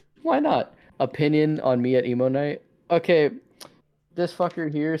 Okay, why not? Opinion on me at emo night. Okay, this fucker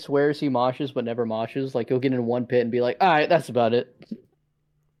here swears he moshes but never moshes. Like he'll get in one pit and be like, "All right, that's about it."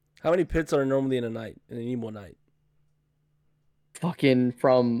 How many pits are normally in a night, in an emo night? Fucking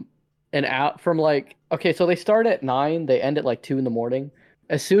from an out from like okay, so they start at 9, they end at like 2 in the morning.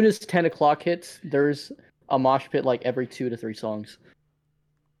 As soon as 10 o'clock hits, there's a mosh pit like every 2 to 3 songs.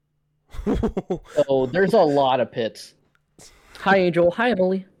 So there's a lot of pits. Hi, Angel. Hi,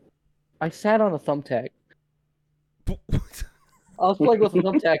 Emily. I sat on a thumbtack. I was playing with a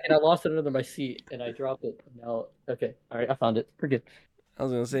thumbtack and I lost it under my seat and I dropped it. Now, okay, all right, I found it. We're good. I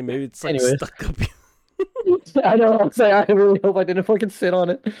was gonna say maybe it's like Anyways, stuck up. I know. I'm saying I really hope I didn't fucking sit on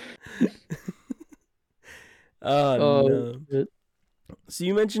it. Oh Oh no. shit. So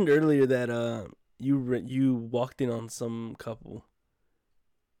you mentioned earlier that you walked in on some couple.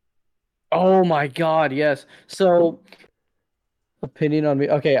 Oh my god, yes. So, opinion on me.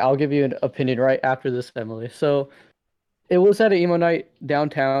 Okay, I'll give you an opinion right after this, Emily. So, it was at an emo night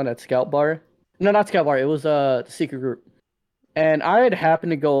downtown at Scout Bar. No, not Scout Bar. It was the secret group. And I had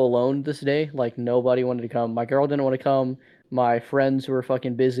happened to go alone this day. Like nobody wanted to come. My girl didn't want to come. My friends were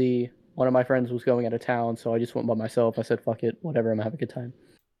fucking busy. One of my friends was going out of town, so I just went by myself. I said, "Fuck it, whatever. I'm gonna have a good time."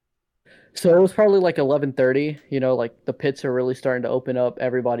 So it was probably like 11:30. You know, like the pits are really starting to open up.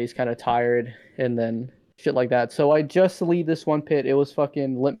 Everybody's kind of tired, and then shit like that. So I just leave this one pit. It was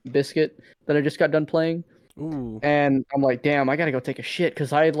fucking Limp Biscuit that I just got done playing. Ooh, And I'm like, damn, I gotta go take a shit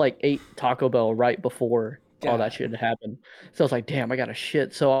because I had like ate Taco Bell right before all that God. shit had happened. So I was like, damn, I gotta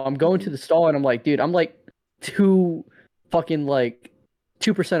shit. So I'm going to the stall and I'm like, dude, I'm like two fucking like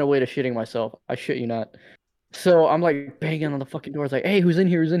 2% away to shitting myself. I shit you not. So I'm like banging on the fucking door. It's like, hey, who's in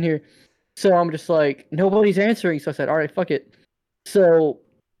here? Who's in here? So I'm just like, nobody's answering. So I said, all right, fuck it. So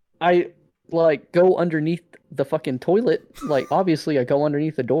I like go underneath the fucking toilet. Like obviously I go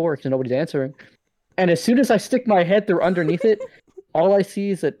underneath the door because nobody's answering. And as soon as I stick my head through underneath it, all I see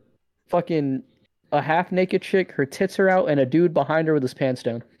is a half naked chick, her tits are out, and a dude behind her with his pants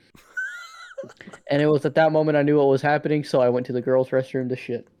down. And it was at that moment I knew what was happening, so I went to the girls' restroom to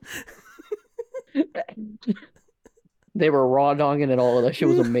shit. They were raw dogging and all of that shit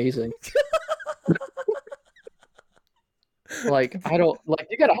was amazing. Like I don't like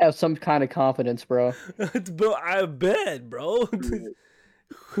you gotta have some kind of confidence, bro. Bro, I bet, bro.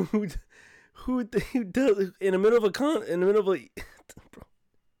 who, who does in the middle of in the middle of a bro.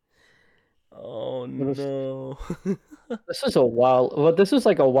 Oh no. This is a while. Well, this was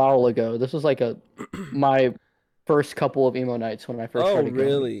like a while ago. This was like my first couple of emo nights when I first started going.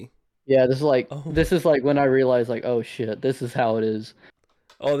 Really? Yeah, this Oh. is like when I realized like, oh shit, this is how it is.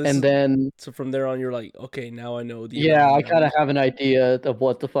 Oh, And then so from there on, you're like, okay, now I know the yeah, I kind of originality, have an idea of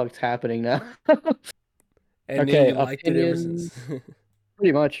what the fuck's happening now. and then Okay, you liked it ever opinion, since.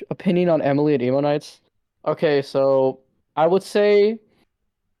 pretty much opinion on Emily at emo nights. Okay, so I would say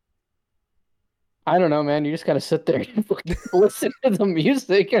I don't know, man. You just gotta sit there and fucking listen to the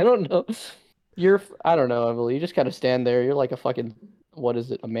music. I don't know. I don't know, Emily. You just gotta stand there. You're like a fucking, what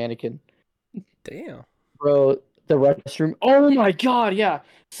is it, a mannequin. Damn. Bro, the restroom. Oh my god, yeah.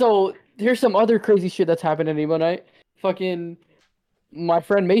 So here's some other crazy shit that's happened at emo night. Fucking my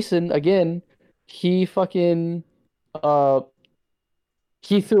friend Mason, again, he fucking, uh,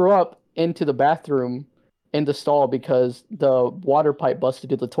 he threw up into the bathroom in the stall because the water pipe busted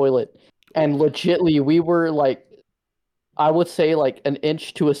to the toilet. And legitly, we were like, I would say like an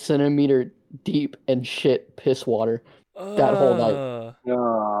inch to a centimeter deep in shit piss water that whole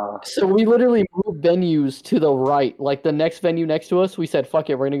night. So we literally moved venues to the right. Like the next venue next to us, we said, fuck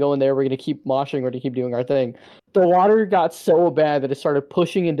it, we're gonna go in there, we're gonna keep moshing, we're gonna keep doing our thing. The water got so bad that it started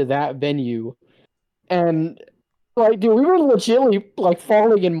pushing into that venue. And like, dude, we were legitimately like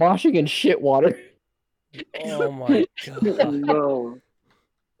falling and moshing in shit water. Oh my god. No.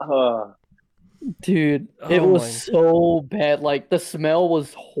 Dude, it Oh was my. so bad. Like the smell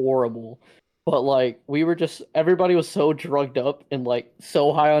was horrible. But like we were just everybody was so drugged up and like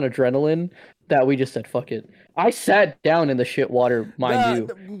so high on adrenaline that we just said fuck it. I sat down in the shit water, mind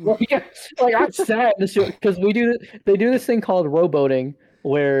Nah, you. Like I sat in the shit because they do this thing called rowboating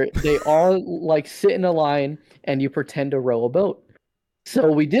where they all like sit in a line and you pretend to row a boat.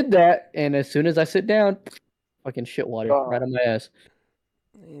 So we did that, and as soon as I sit down, fucking shit water right on my ass.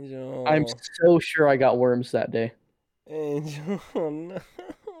 I'm Angel. so sure I got worms that day. Angel.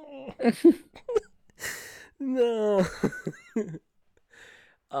 No.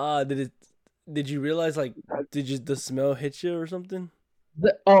 No. Did it? Did you realize like? Did you the smell hit you or something?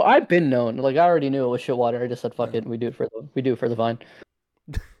 Oh, I've been known. Like I already knew it was shit water. I just said fuck it. We do it for the vine.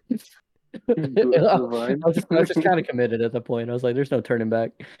 I was just kind of committed at the point. I was like, there's no turning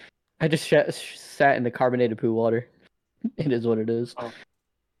back. I just sat in the carbonated poo water. It is what it is.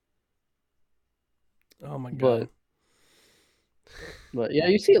 Oh my god. But yeah,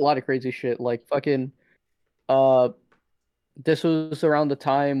 you see a lot of crazy shit. Like fucking uh this was around the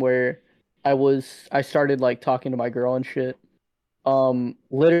time where I started like talking to my girl and shit.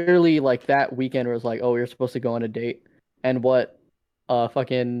 Literally like that weekend was like, oh, you're supposed to go on a date. And what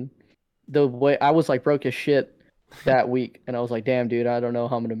fucking the way I was like broke as shit that week, and I was like, damn dude, I don't know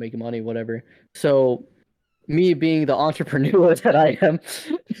how I'm gonna make money, whatever. So me being the entrepreneur that I am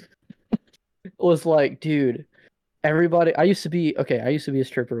was like, dude, everybody I used to be a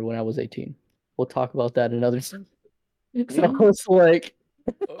stripper when I was 18. We'll talk about that another time. So I was like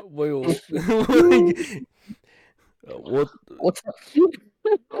Wait. What? what's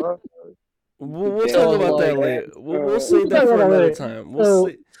We'll so talk about that like later. We'll save that for another time. So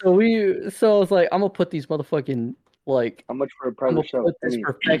I was like, I'm gonna put these motherfucking like How much for a I'm private gonna show? put this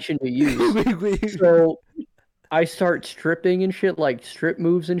perfection to use. Wait. So I start stripping and shit, like strip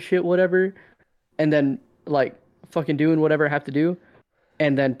moves and shit, whatever, and then like fucking doing whatever I have to do,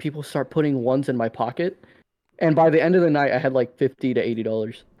 and then people start putting ones in my pocket, and by the end of the night, I had like $50 to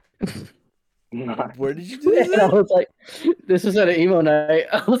 $80. Where did you do this And I at? was like, "This is at an emo night."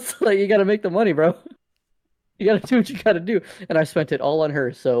 I was like, "You gotta make the money, bro. You gotta do what you gotta do." And I spent it all on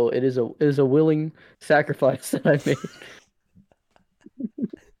her, so it is a willing sacrifice that I made.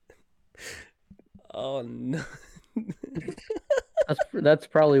 Oh no. That's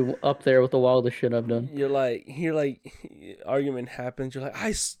probably up there with the wildest shit I've done. You're like argument happens. You're like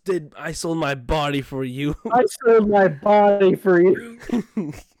I sold my body for you. I sold my body for you.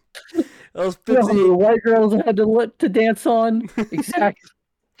 That was You know how 50. many white girls I had to dance on? Exactly.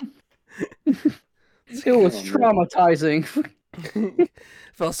 It was traumatizing.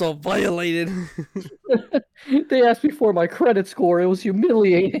 Felt so violated. They asked me for my credit score. It was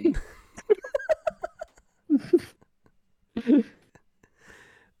humiliating.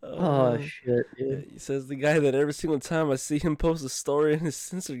 Oh shit, dude. He says the guy that every single time I see him post a story in his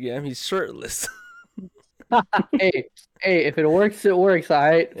Instagram, he's shirtless. Hey, if it works, it works. All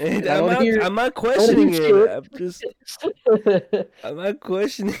right. And I I'm not questioning hear it. I'm not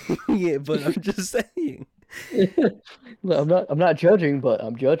questioning it, but I'm just saying. I'm not judging, but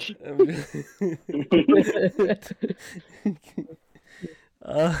I'm judged.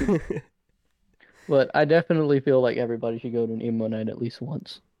 But I definitely feel like everybody should go to an emo night at least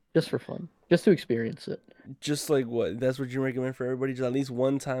once. just for fun, just to experience it. Just like what? That's what you recommend for everybody? Just at least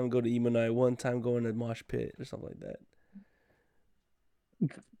one time go to emo night, one time go in a mosh pit or something like that.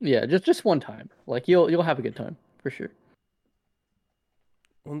 Yeah, just one time. Like you'll have a good time for sure.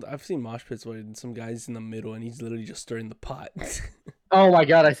 Well, I've seen mosh pits where some guy's in the middle and he's literally just stirring the pot. Oh my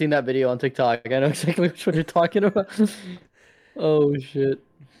god, I seen that video on TikTok. I know exactly which one you're talking about. Oh shit.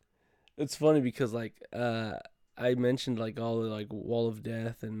 It's funny because like I mentioned like all the like wall of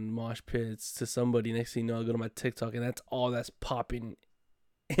death and mosh pits to somebody. Next thing you know, I go to my TikTok and that's all that's popping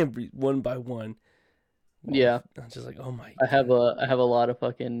every one by one. Yeah. I'm just like, oh my I have a lot of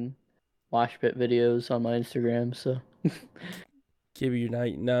fucking mosh pit videos on my Instagram, so Kibby, you're not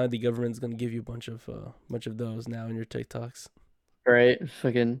now the government's gonna give you a bunch of those now in your TikToks. right,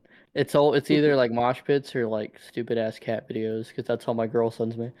 fucking it's either like mosh pits or like stupid ass cat videos because that's all my girl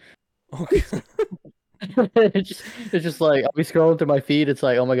sends me. Okay. It's just like I'll be scrolling through my feed. It's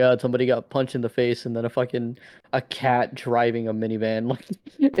like, oh my god, somebody got punched in the face, and then a cat driving a minivan. Like,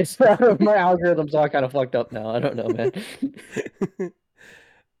 it's my algorithm's all kind of fucked up now. I don't know, man.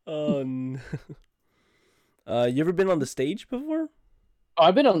 Oh no. You ever been on the stage before? Oh,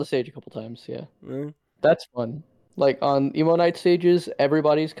 I've been on the stage a couple times. Yeah, Really? that's fun. Like on emo night stages,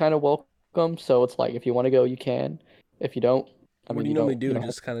 everybody's kind of welcome. So it's like if you want to go, you can. If you don't, I What mean, do you you normally don't. You do? know.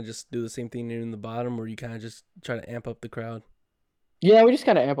 Just kind of just do the same thing near in the bottom, or you kind of just try to amp up the crowd? Yeah, we just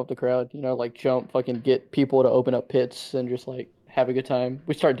kind of amp up the crowd. You know, like jump, fucking get people to open up pits and just like have a good time.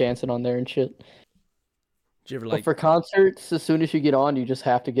 We start dancing on there and shit. Did you ever But like for concerts, as soon as you get on, you just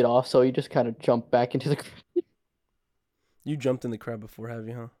have to get off. So you just kind of jump back into the crowd you jumped in the crowd before, have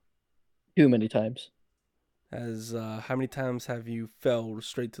you? Huh? too many times. As how many times have you fell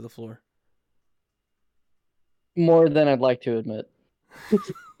straight to the floor? More than I'd like to admit.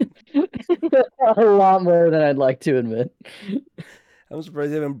 A lot more than I'd like to admit. I'm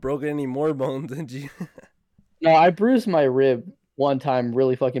surprised you haven't broken any more bones, did you? No, I bruised my rib one time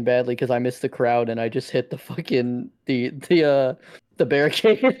really fucking badly because I missed the crowd and I just hit the fucking the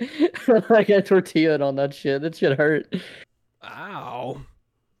barricade. Like I tortilla'd on that shit. That shit hurt. Ow.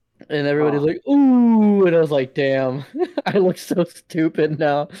 And everybody's like, ooh, and I was like, damn, I look so stupid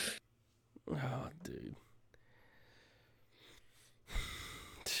now. Oh, dude.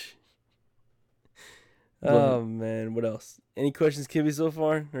 Oh man, what else? Any questions, Kibby, so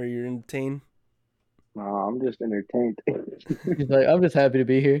far? Or you're entertained? No, I'm just entertained. He's like, I'm just happy to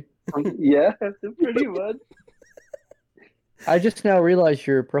be here. Yeah, pretty much. I just now realized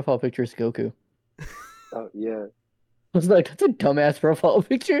your profile picture is Goku. Oh yeah. I was like, that's a dumbass profile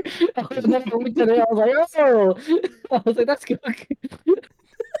picture. I was like, oh, I was like, that's Goku. I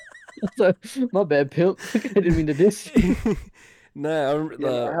was like, my bad, pimp. I didn't mean to diss you. Nah, I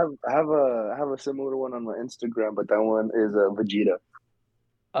remember I have a similar one on my Instagram, but that one is a Vegeta.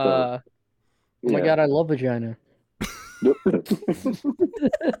 Oh my god, I love vagina.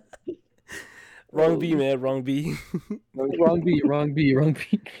 Wrong B, man. Wrong B. Wrong B. Wrong B. Wrong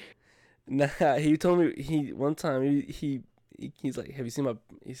B. Nah, he told me one time he's like, have you seen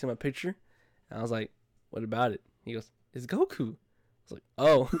my picture? And I was like, what about it? He goes, it's Goku. I was like,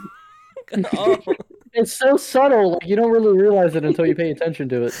 oh. Oh. It's so subtle, like you don't really realize it until you pay attention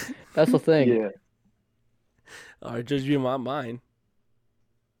to it. That's the thing. Yeah. All right, judge you in my mind.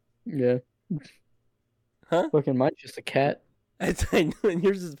 Yeah. Huh? Fucking mine's just a cat. I know, and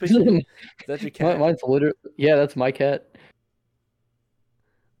yours is a picture. Is that your cat? Mine's literally, yeah, that's my cat.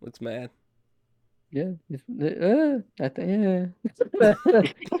 Looks mad. Yeah. I think, yeah.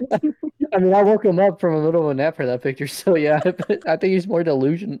 I mean, I woke him up from a middle of a nap for that picture, so yeah, I think he's more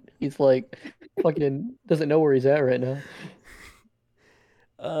delusion. He's like, fucking doesn't know where he's at right now.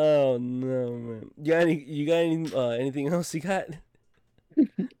 Oh no, man! You got anything else you got?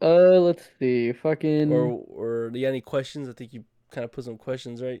 Let's see, fucking. Or do you got any questions? I think you kind of put some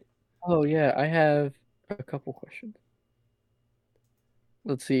questions, right? Oh yeah, I have a couple questions.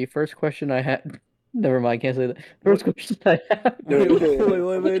 Let's see. First question I had. Never mind, can't say that. First question I have. Wait,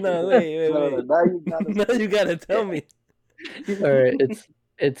 no, wait. Now you gotta tell me. All right,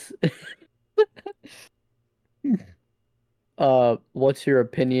 it's. What's your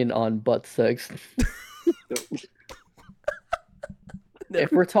opinion on butt sex?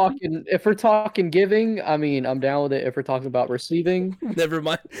 If we're talking giving, I mean, I'm down with it. If we're talking about receiving, never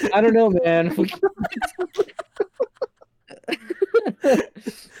mind. I don't know, man.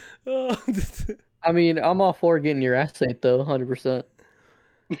 I mean, I'm all for getting your ass ate though, 100%.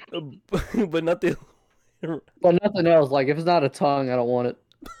 But nothing. But nothing else. Like if it's not a tongue, I don't want it.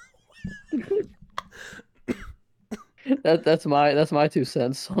 That's my 2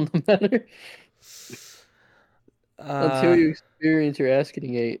 cents on the matter. Until you experience your ass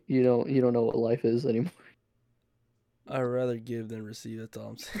getting ate, you don't know what life is anymore. I'd rather give than receive. That's all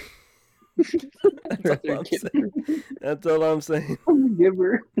I'm saying. That's all I'm saying.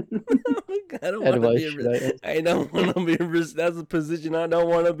 Giver. I don't want to be Advice, I don't want to be that's a position I don't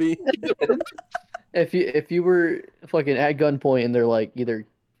want to be. If you were fucking at gunpoint and they're like either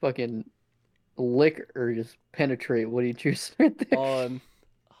fucking lick or just penetrate, what do you choose right there?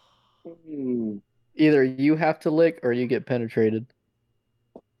 Either you have to lick or you get penetrated.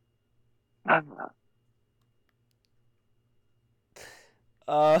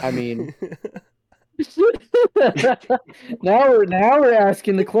 I mean, now we're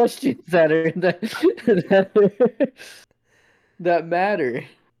asking the questions that are that matter.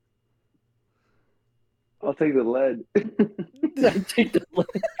 I'll take the lead.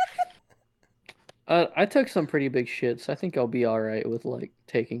 I took some pretty big shits. I think I'll be all right with like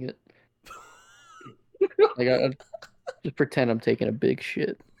taking it. Like I just pretend I'm taking a big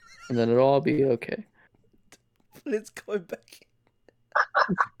shit, and then it'll all be okay. But it's going back.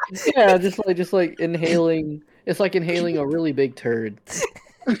 Yeah, just like inhaling. It's like inhaling a really big turd.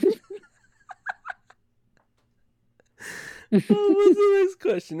 What's the next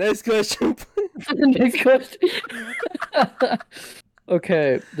question? Next question. Next question.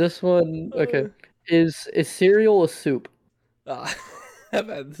 Okay, this one. Okay, is cereal a soup? I've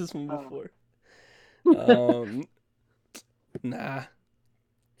had this one before. Nah.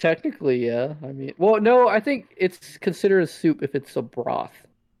 Technically, yeah. I mean, well, no. I think it's considered a soup if it's a broth.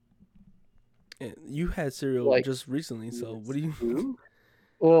 You had cereal like, just recently, so what do you?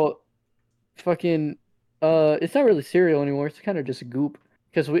 Well, fucking, it's not really cereal anymore. It's kind of just goop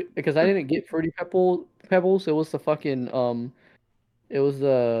because I didn't get fruity pebbles. It was the fucking it was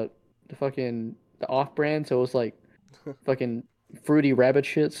the fucking the off-brand. So it was like fucking fruity rabbit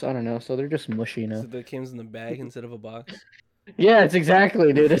shits. I don't know. So they're just mushy now. So that came in the bag instead of a box. Yeah, it's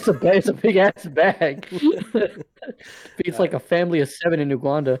exactly, dude. It's a big ass bag. It's like a family of 7 in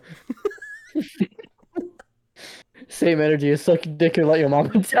Uganda. Same energy as sucking dick and let your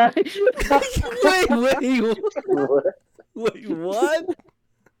mama die. Wait, what? Wait, what?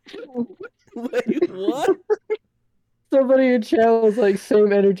 Wait, what? Somebody in chat was like,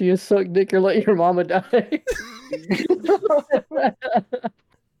 same energy as suck dick or let your mama die.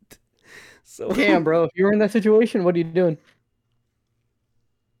 So damn, bro, if you were in that situation, what are you doing?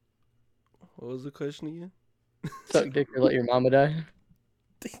 What was the question again? Suck dick or let your mama die?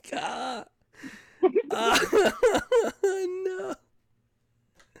 No.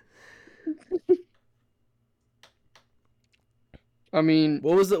 I mean,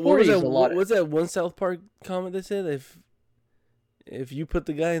 what was that one South Park comment that said if you put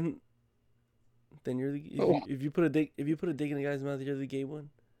the guy in, then you're the if you put a dick in the guy's mouth, you're the gay one.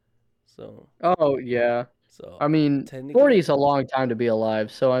 So. Oh yeah. So I mean, 40 is a long time to be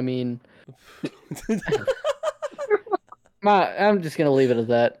alive. So I mean, I'm just gonna leave it at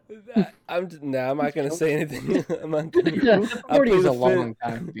that. I'm not gonna say anything. 40 is a long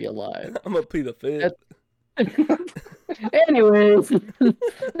time to be alive. I'm gonna plead the fifth. Anyways,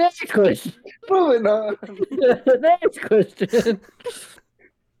 next question. Moving on. Next question.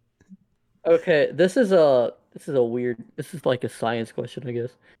 Okay, this is like a science question, I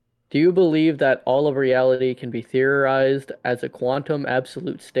guess. Do you believe that all of reality can be theorized as a quantum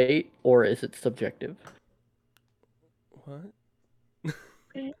absolute state, or is it subjective? What?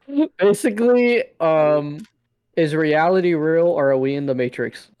 Basically, is reality real, or are we in the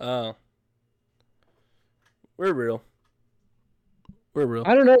Matrix? Oh. We're real. We're real.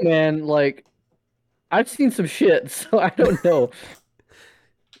 I don't know, man. Like, I've seen some shit, so I don't know.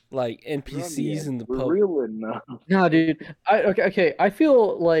 Like NPCs in the pub. Real enough. Nah, dude. Okay. I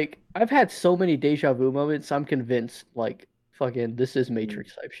feel like I've had so many deja vu moments. I'm convinced, like, fucking, this is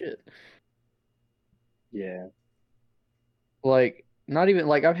Matrix type shit. Yeah. Like, not even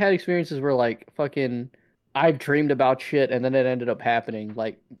like I've had experiences where like fucking I've dreamed about shit and then it ended up happening,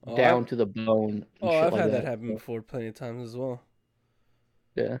 like down to the bone. And shit I've like had that happen before plenty of times as well.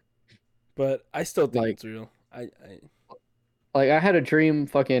 Yeah. But I still think it's real. I had a dream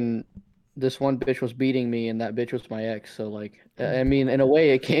fucking this one bitch was beating me and that bitch was my ex, so like I mean in a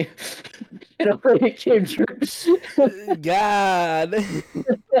way it came true. God.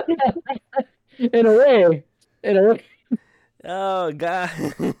 In a way. Oh God.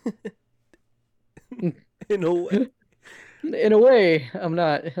 In a way. In a way, I'm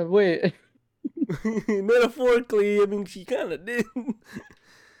not. Wait. Metaphorically, I mean, she kind of did.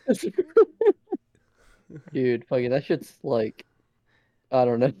 Dude, fucking that shit's like, I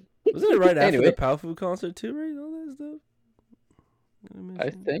don't know. Wasn't it right after the Powfu concert too, right? All that stuff. I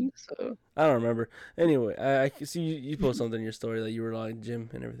think so. I don't remember. Anyway, I see you post something in your story that you were like gym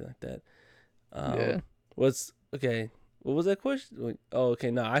and everything like that. Yeah. What's okay? What was that question? Oh,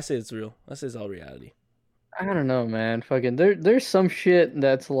 okay. No, I say it's real. I say it's all reality. I don't know, man. Fucking there's some shit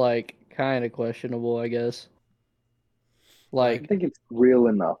that's like kind of questionable, I guess. I think it's real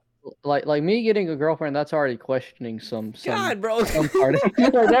enough. Like me getting a girlfriend, that's already questioning some God, bro. some part of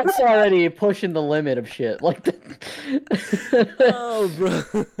like that's already pushing the limit of shit. Like Oh, bro.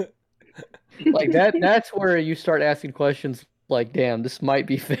 like that's where you start asking questions like, damn, this might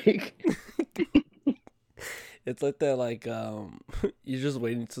be fake. It's like that, like you're just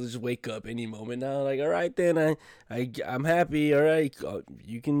waiting to just wake up any moment now. Like, all right, then I'm happy. All right,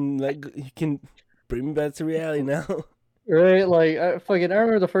 you can bring me back to reality now. Right? Like I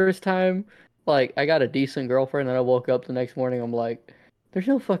remember the first time like I got a decent girlfriend and I woke up the next morning, I'm like, there's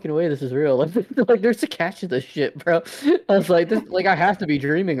no fucking way this is real. Like there's a catch to this shit, bro. I was like, this like I have to be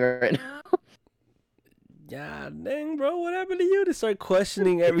dreaming right now. Yeah, dang, bro, what happened to you to start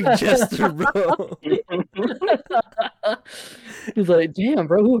questioning every gesture, bro? He's like, damn,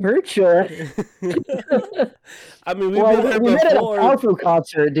 bro, who hurt you? I mean, we've been there we met at a before. Powerful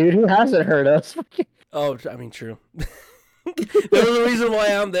concert, dude. Who hasn't hurt us? Oh, I mean, true. There was a reason why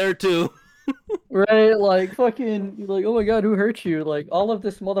I'm there too. Right? Like fucking like, oh my god, who hurt you? Like all of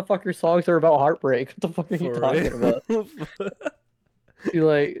this motherfucker songs are about heartbreak. What the fuck are you talking about? You're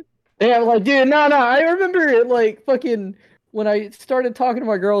like, yeah, like, dude, no, I remember it like fucking when I started talking to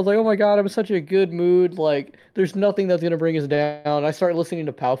my girl, I was like, oh my god, I'm in such a good mood. Like, there's nothing that's gonna bring us down. I started listening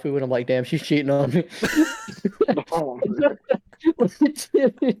to Powfu and I'm like, damn, she's cheating on me.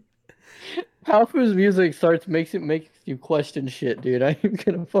 Powfu's music makes you question shit, dude. I ain't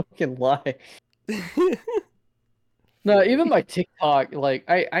gonna fucking lie. No, even my TikTok, like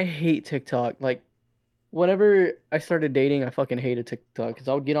I hate TikTok. Like whenever I started dating, I fucking hated TikTok because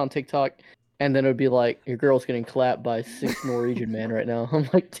I would get on TikTok and then it would be like, your girl's getting clapped by 6 Norwegian men right now. I'm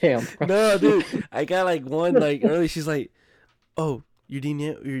like, damn, bro. No, dude, I got like one like early. She's like, "Oh, just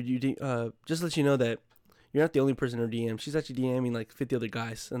to let you know that you're not the only person in her DM. She's actually DMing like 50 other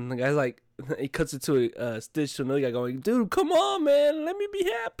guys." And the guy's like, he cuts it to a stitch to another guy going, "Dude, come on, man, let me be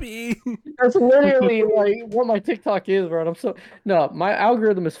happy." That's literally like what my TikTok is, bro. My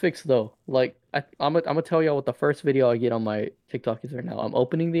algorithm is fixed though. Like I'm gonna tell y'all what the first video I get on my TikTok is right now. I'm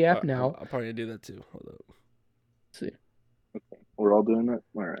opening the app now. I'll probably do that too. Hold up. Let's see. Okay. We're all doing it?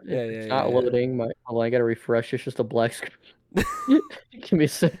 All right. It's not loading. I gotta refresh. It's just a black screen. Give me a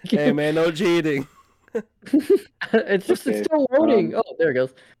second. Hey man, no cheating. It's still loading. Oh, there it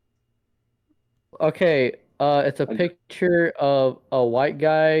goes. Okay, it's a picture of a white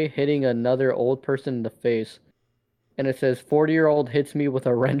guy hitting another old person in the face. And it says 40-year-old hits me with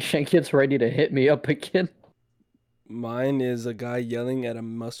a wrench and gets ready to hit me up again. Mine is a guy yelling at a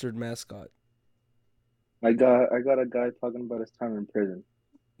mustard mascot. I got a guy talking about his time in prison.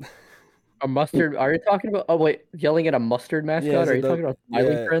 A mustard? Are you talking about? Oh wait, yelling at a mustard mascot? Yeah, Are you talking about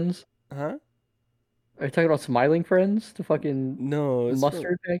smiling friends? Huh? Are you talking about smiling friends? The fucking no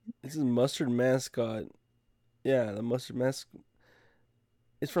mustard bag? This is mustard mascot. Yeah, the mustard mascot.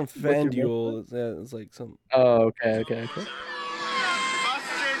 It's from FanDuel. Yeah, it's like some. Oh, okay. Mustard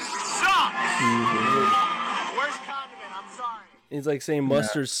sucks. Worst condiment. I'm sorry. It's like saying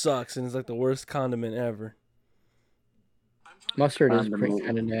mustard sucks, and it's like the worst condiment ever. Mustard is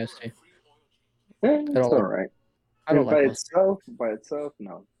kind of nasty. It's alright. I don't like mustard. By itself,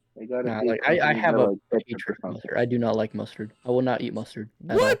 no. I have a hatred for mustard. I do not like mustard. I will not eat mustard.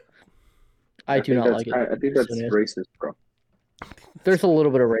 What? I do not like it. I think that's racist, bro. There's a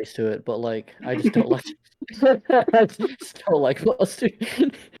little bit of race to it, but like I just don't like. I just don't like mustard.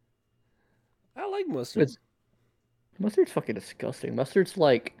 I like mustard. Mustard's fucking disgusting. Mustard's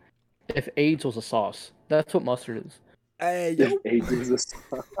like if AIDS was a sauce. That's what mustard is. Hey, yo. AIDS is a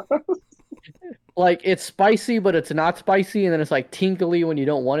sauce. Like it's spicy, but it's not spicy, and then it's like tinkly when you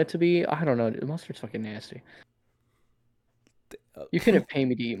don't want it to be. I don't know. Mustard's fucking nasty. You couldn't pay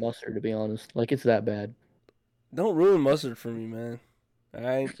me to eat mustard, to be honest. Like it's that bad. Don't ruin mustard for me, man.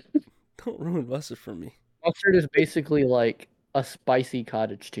 Alright? Don't ruin mustard for me. Mustard is basically like a spicy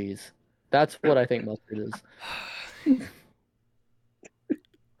cottage cheese. That's what I think mustard is.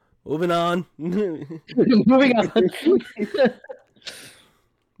 Moving on. Moving on.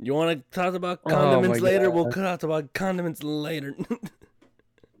 You want to talk about condiments later? God. We'll talk about condiments later.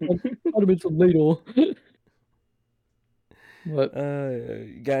 Condiments later. What?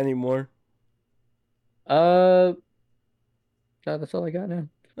 You got any more? No, that's all I got now.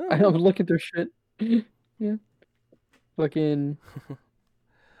 Oh. I'm looking through shit. Yeah. Fucking.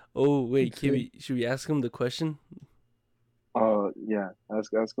 Oh wait, Kiwi, should we ask him the question? Yeah,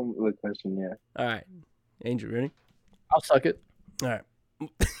 ask him the question. Yeah. All right, Angel, ready? I'll suck it. All right.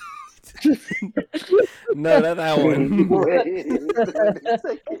 No, not that one.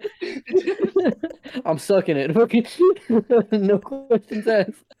 I'm sucking it. Okay. No questions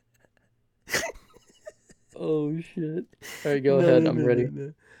asked. Oh shit! All right, go ahead. I'm ready.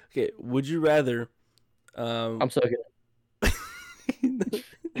 No. Okay, would you rather? I'm sucking it.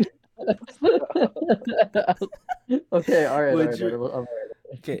 Okay, all right, Would you- all right.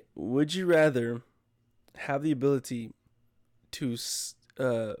 Okay, would you rather have the ability to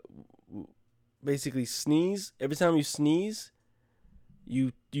basically sneeze every time you sneeze?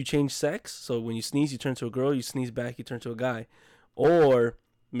 You change sex, so when you sneeze, you turn to a girl. You sneeze back, you turn to a guy, or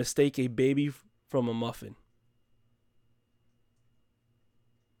mistake a baby from a muffin.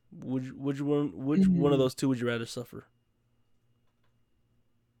 Which one of those two would you rather suffer?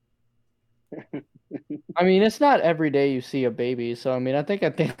 I mean, it's not every day you see a baby, so I mean, I think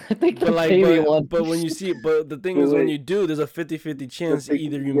But the like, baby one. but when you see it, but the thing is, when you do, there's a 50-50 chance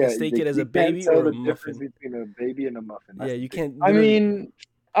either you mistake it as a baby or a muffin. Between a baby and a muffin. Yeah, you can't. I mean,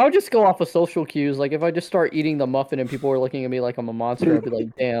 I'll just go off of social cues. Like, if I just start eating the muffin and people are looking at me like I'm a monster, I'll be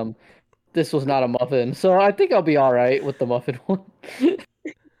like, damn, this was not a muffin. So I think I'll be all right with the muffin one.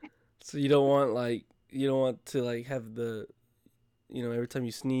 So you don't want to like have the, every time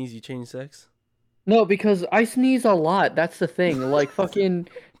you sneeze, you change sex. No, because I sneeze a lot. That's the thing. Like, fucking,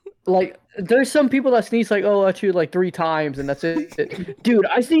 like, there's some people that sneeze like, oh, I chew like 3 times and that's it. Dude,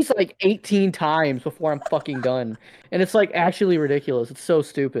 I sneeze like 18 times before I'm fucking done. And it's like actually ridiculous. It's so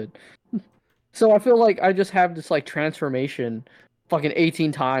stupid. So I feel like I just have this like transformation fucking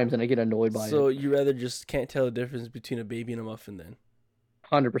 18 times and I get annoyed by So it. you rather just can't tell the difference between a baby and a muffin then?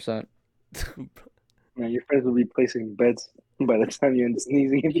 100%. Man, your friends will be placing bets by the time you're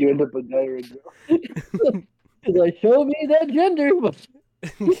sneezing if you end up a guy or a girl. Like, show me that gender.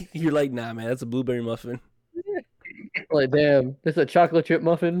 You're like, nah, man, that's a blueberry muffin. Like, damn, this is a chocolate chip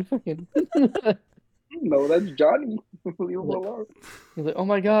muffin. Fucking. No, that's Johnny. Leave him alone. He's like, oh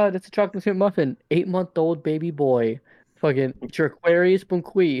my god, it's a chocolate chip muffin. 8-month-old baby boy. Fucking Jerquarius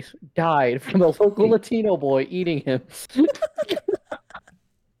Bunquis died from a local Latino boy eating him.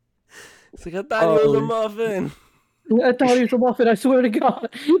 It's like, I thought he was a muffin. I thought he was a muffin, I swear to God.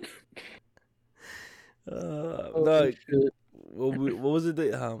 No, what was it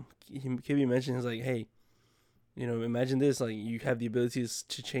that Kibby mentioned? He's like, hey, imagine this, like you have the ability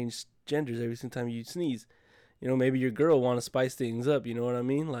to change genders every single time you sneeze. Maybe your girl want to spice things up. You know what I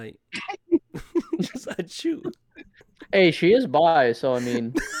mean? Like, just I chew. Hey, she is bi, so I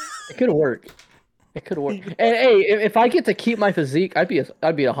mean, it could work. It could work. And hey, if I get to keep my physique, I'd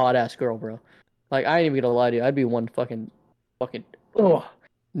be a hot ass girl, bro. Like, I ain't even gonna lie to you. I'd be one fucking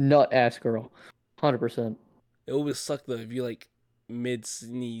nut ass girl. 100%. It always suck though if you like mid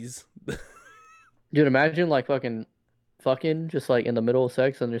sneeze. Dude, imagine like fucking just like in the middle of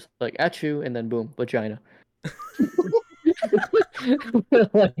sex and just like at you and then boom, vagina.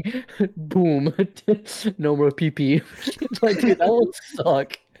 Like, boom, no more pee pee. Like, dude, that would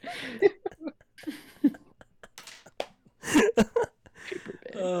suck.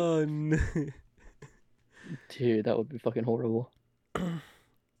 Oh no. Dude, that would be fucking horrible.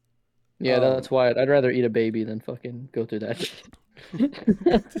 Yeah, that's why I'd rather eat a baby than fucking go through that shit.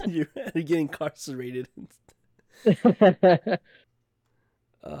 You're getting incarcerated.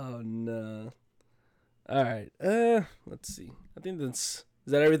 Oh no. All right. Let's see. I think is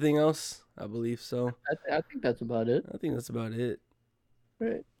that everything else? I believe so. I think that's about it. I think that's about it.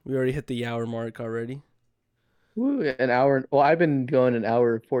 Right. We already hit the hour mark already. Woo, an hour. Well, I've been going an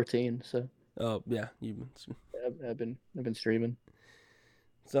hour 14, so. Oh yeah, I've been streaming.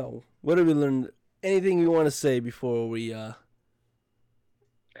 So, what did we learn? Anything you want to say before we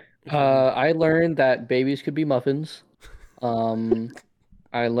I learned that babies could be muffins.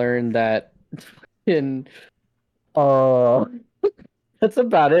 I learned that that's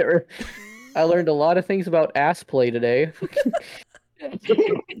about it. I learned a lot of things about ass play today.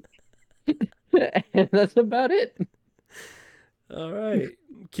 And that's about it. All right.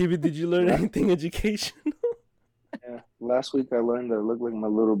 Kibi, did you learn anything educational? Yeah. Last week I learned that I look like my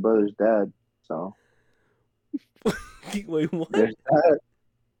little brother's dad. So. Wait, what? There's that.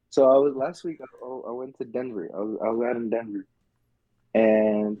 So last week. I went to Denver. I was out in Denver,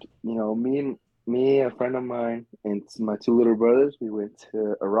 and me, a friend of mine, and my 2 little brothers. We went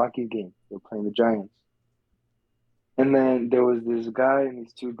to a Rockies game. They were playing the Giants, and then there was this guy and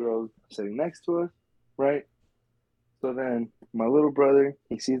these 2 girls sitting next to us, right? So then my little brother,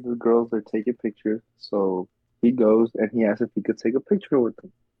 he sees the girls. They're taking pictures, so he goes and he asks if he could take a picture with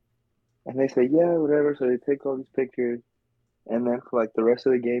them. And they say, yeah, whatever. So they take all these pictures. And then for like the rest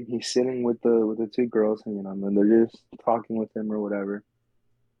of the game, he's sitting with the two girls, and and they're just talking with him or whatever.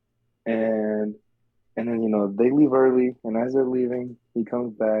 And then they leave early, and as they're leaving, he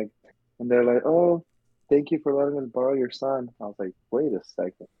comes back, and they're like, "Oh, thank you for letting us borrow your son." I was like, "Wait a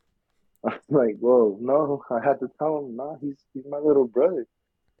second." I was like, "Whoa, no!" I had to tell him, "No, he's my little brother."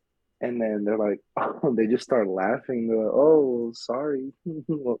 And then they're like, oh, they just start laughing. They're like, "Oh, sorry.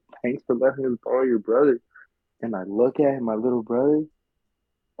 Well, thanks for letting us borrow your brother." And I look at my little brother,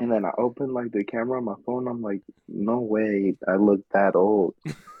 and then I open like the camera on my phone. I'm like, "No way, I look that old."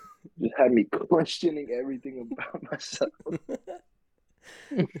 Just had me questioning everything about myself.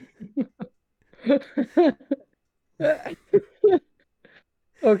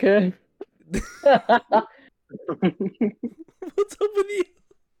 Okay. What's up with you?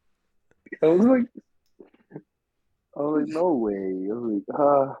 I was like, "No way." I was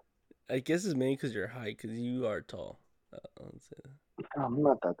like, I guess it's mainly because you're high, because you are tall. I'll say that. I'm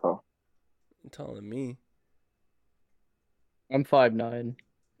not that tall. You're taller than me. I'm 5'9".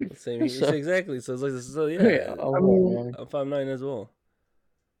 Same here. So, Exactly. So it's like, so yeah, yeah, I'm I mean, 5'9". I'm 5'9" as well.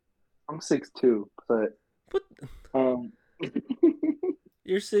 I'm 6'2", but What? um,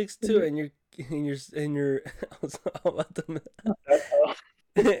 You're 6'2", and you're I was about to,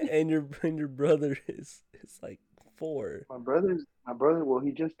 and your brother is like 4. my brother. Well,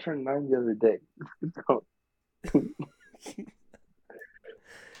 he just turned 9 the other day. So,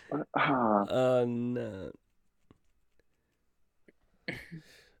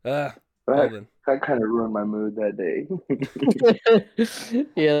 No. Well that then. that kind of ruined my mood that day.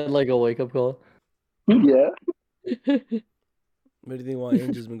 Yeah, like a wake up call. Yeah. What do you think why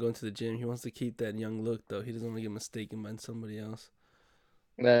Angel's been going to the gym? He wants to keep that young look, though. He doesn't want to get mistaken by somebody else.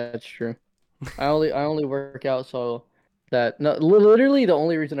 That's true. I only work out so that no, literally the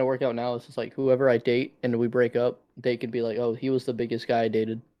only reason I work out now is just like whoever I date and we break up, they could be like, "Oh, he was the biggest guy I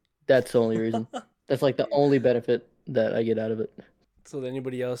dated." That's the only reason. That's like the only benefit that I get out of it. So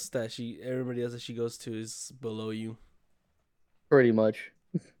everybody else that she goes to is below you. Pretty much.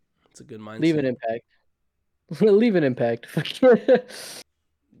 It's a good mindset. Leave an impact. Leave an impact. That's yeah.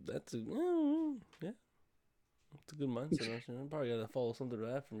 It's a good mindset. I'm probably gotta follow something to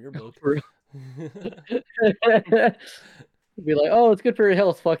that from your book. Be like, "Oh, it's good for your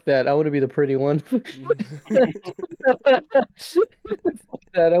health." Fuck that. I want to be the pretty one. Fuck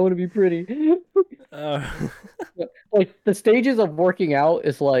that. I want to be pretty. Like the stages of working out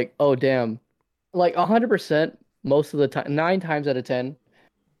is like, oh damn, like 100%. Most of the time, 9 times out of 10,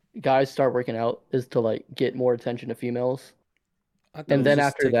 guys start working out is to like get more attention to females, and then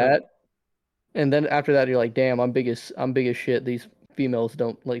after that, you're like, damn, I'm big as shit. These females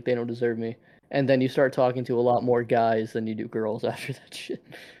they don't deserve me. And then you start talking to a lot more guys than you do girls after that shit.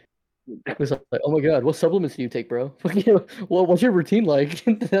 It's like, oh my god, what supplements do you take, bro? What's your routine like?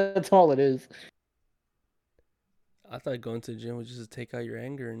 That's all it is. I thought going to the gym was just to take out your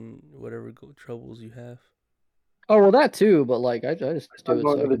anger and whatever troubles you have. Oh well, that too. But like, I just do it Going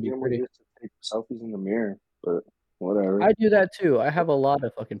so to I the can be gym pretty. just to take selfies in the mirror, but whatever. I do that too. I have a lot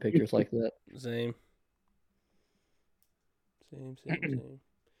of fucking pictures like that. Same.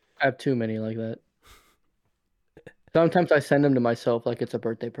 I have too many like that. Sometimes I send them to myself like it's a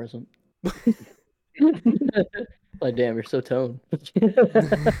birthday present. Like, damn, you're so toned.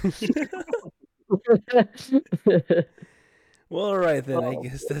 Well, all right then. I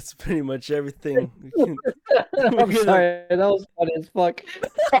guess that's pretty much everything. I'm sorry, that was funny as fuck.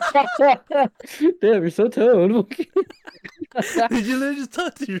 Damn, you're so toned. Did you literally just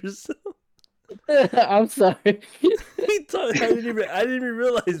talk to yourself? I'm sorry. I didn't even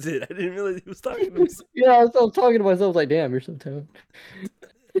realize it. I didn't realize he was talking to himself. Yeah, I was talking to myself like, damn, you're so toned.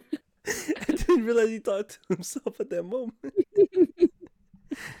 I didn't realize he talked to himself at that moment.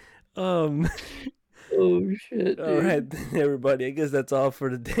 Oh shit. All right, then, everybody. I guess that's all for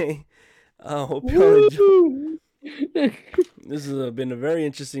today. I hope y'all enjoy. This has been a very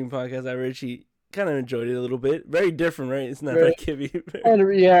interesting podcast. I actually kind of enjoyed it a little bit. Very different, right? It's not very Kibby.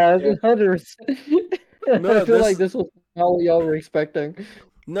 Yeah, 100%. No, I feel like this was not what y'all were expecting.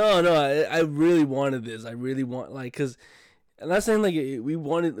 No, I really wanted this. I really want, like, because I'm not saying like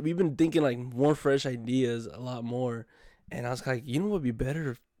we've been thinking like more fresh ideas a lot more, and I was like, you know what would be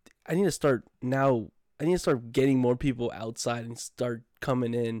better? I need to start getting more people outside and start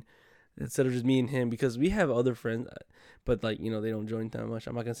coming in instead of just me and him, because we have other friends, but like, they don't join that much.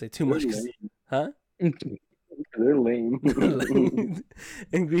 I'm not gonna say too much, huh? They're lame.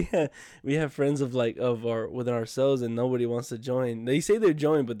 And we have friends within ourselves, and nobody wants to join. They say they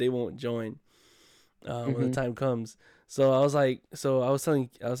join, but they won't join when the time comes. So I was telling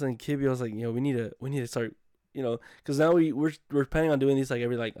Kibby, I was like, we need to start you know, because now we're planning on doing these like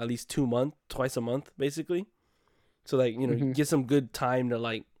every like at least 2 months, twice a month, basically. So like, you know, get some good time to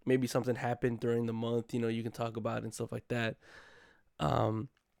like maybe something happened during the month, you know, you can talk about it and stuff like that.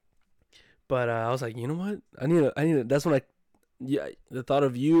 But I was like, you know what? I need. That's when the thought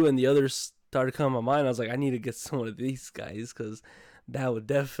of you and the others started coming to my mind. I was like, I need to get some of these guys because that would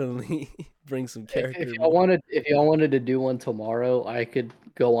definitely bring some character. If y'all wanted to do one tomorrow, I could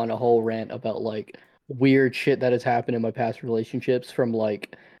go on a whole rant about like weird shit that has happened in my past relationships, from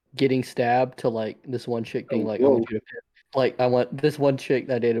like getting stabbed to like this one chick being like, I want you to piss. Like I want this one chick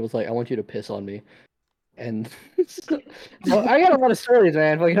that I dated was like, I want you to piss on me. And well, I got a lot of stories,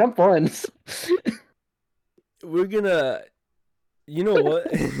 man. Like I'm fun. We're gonna, you know what?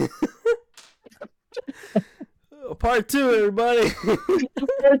 Part 2, everybody.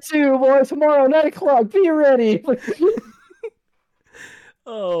 Part 2, boys. Tomorrow, 9:00. Be ready.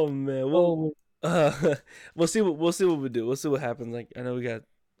 Oh man. We'll see what we do. We'll see what happens. Like I know we got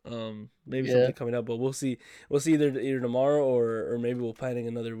maybe something coming up, but we'll see. We'll see either tomorrow or maybe we'll planning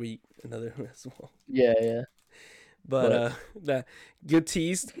another week, another as well. Yeah. But that good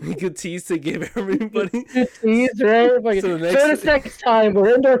tease to give everybody. Good tease, right? Like, so the next time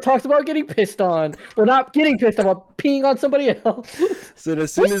where Indoor talks about getting pissed on, we're not getting pissed on, about peeing on somebody else. So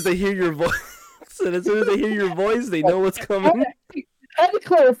as soon as they hear your voice, they know what's coming. I had to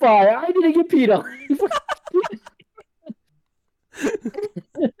clarify, I didn't get peed on.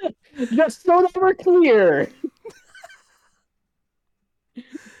 Just so that we're clear.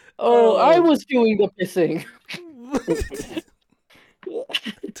 Oh, I was doing the pissing.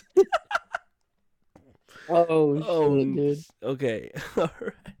 Shit, dude. Okay. All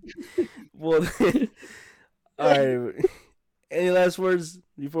right. Well, all right. Any last words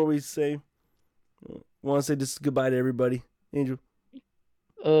before we say? Want to say just goodbye to everybody, Angel?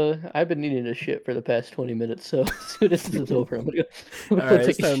 I've been needing a shit for the past 20 minutes, so as soon as this is over, I'm gonna all right,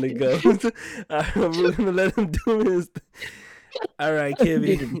 it's time to go. All right, we're gonna let him do his. All right,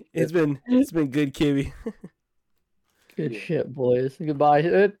 Kibby. It's been good, Kibby. Good shit, boys. Goodbye.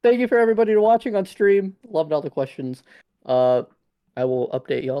 Thank you for everybody watching on stream. Loved all the questions. I will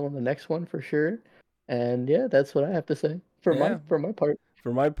update y'all on the next one for sure. And yeah, that's what I have to say for my part.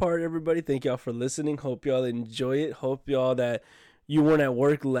 For my part, everybody, thank y'all for listening. Hope y'all enjoy it. Hope y'all that you weren't at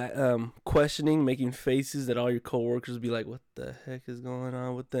work questioning, making faces that all your coworkers be like, what the heck is going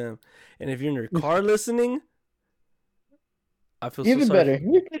on with them? And if you're in your car listening, I feel even so sorry.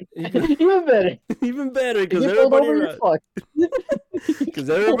 Better. Even better. Even better because everybody around. Because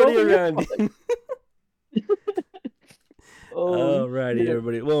everybody around you. Alrighty,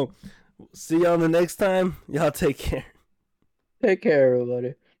 everybody. Well, see y'all the next time. Y'all take care. Take care,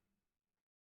 everybody.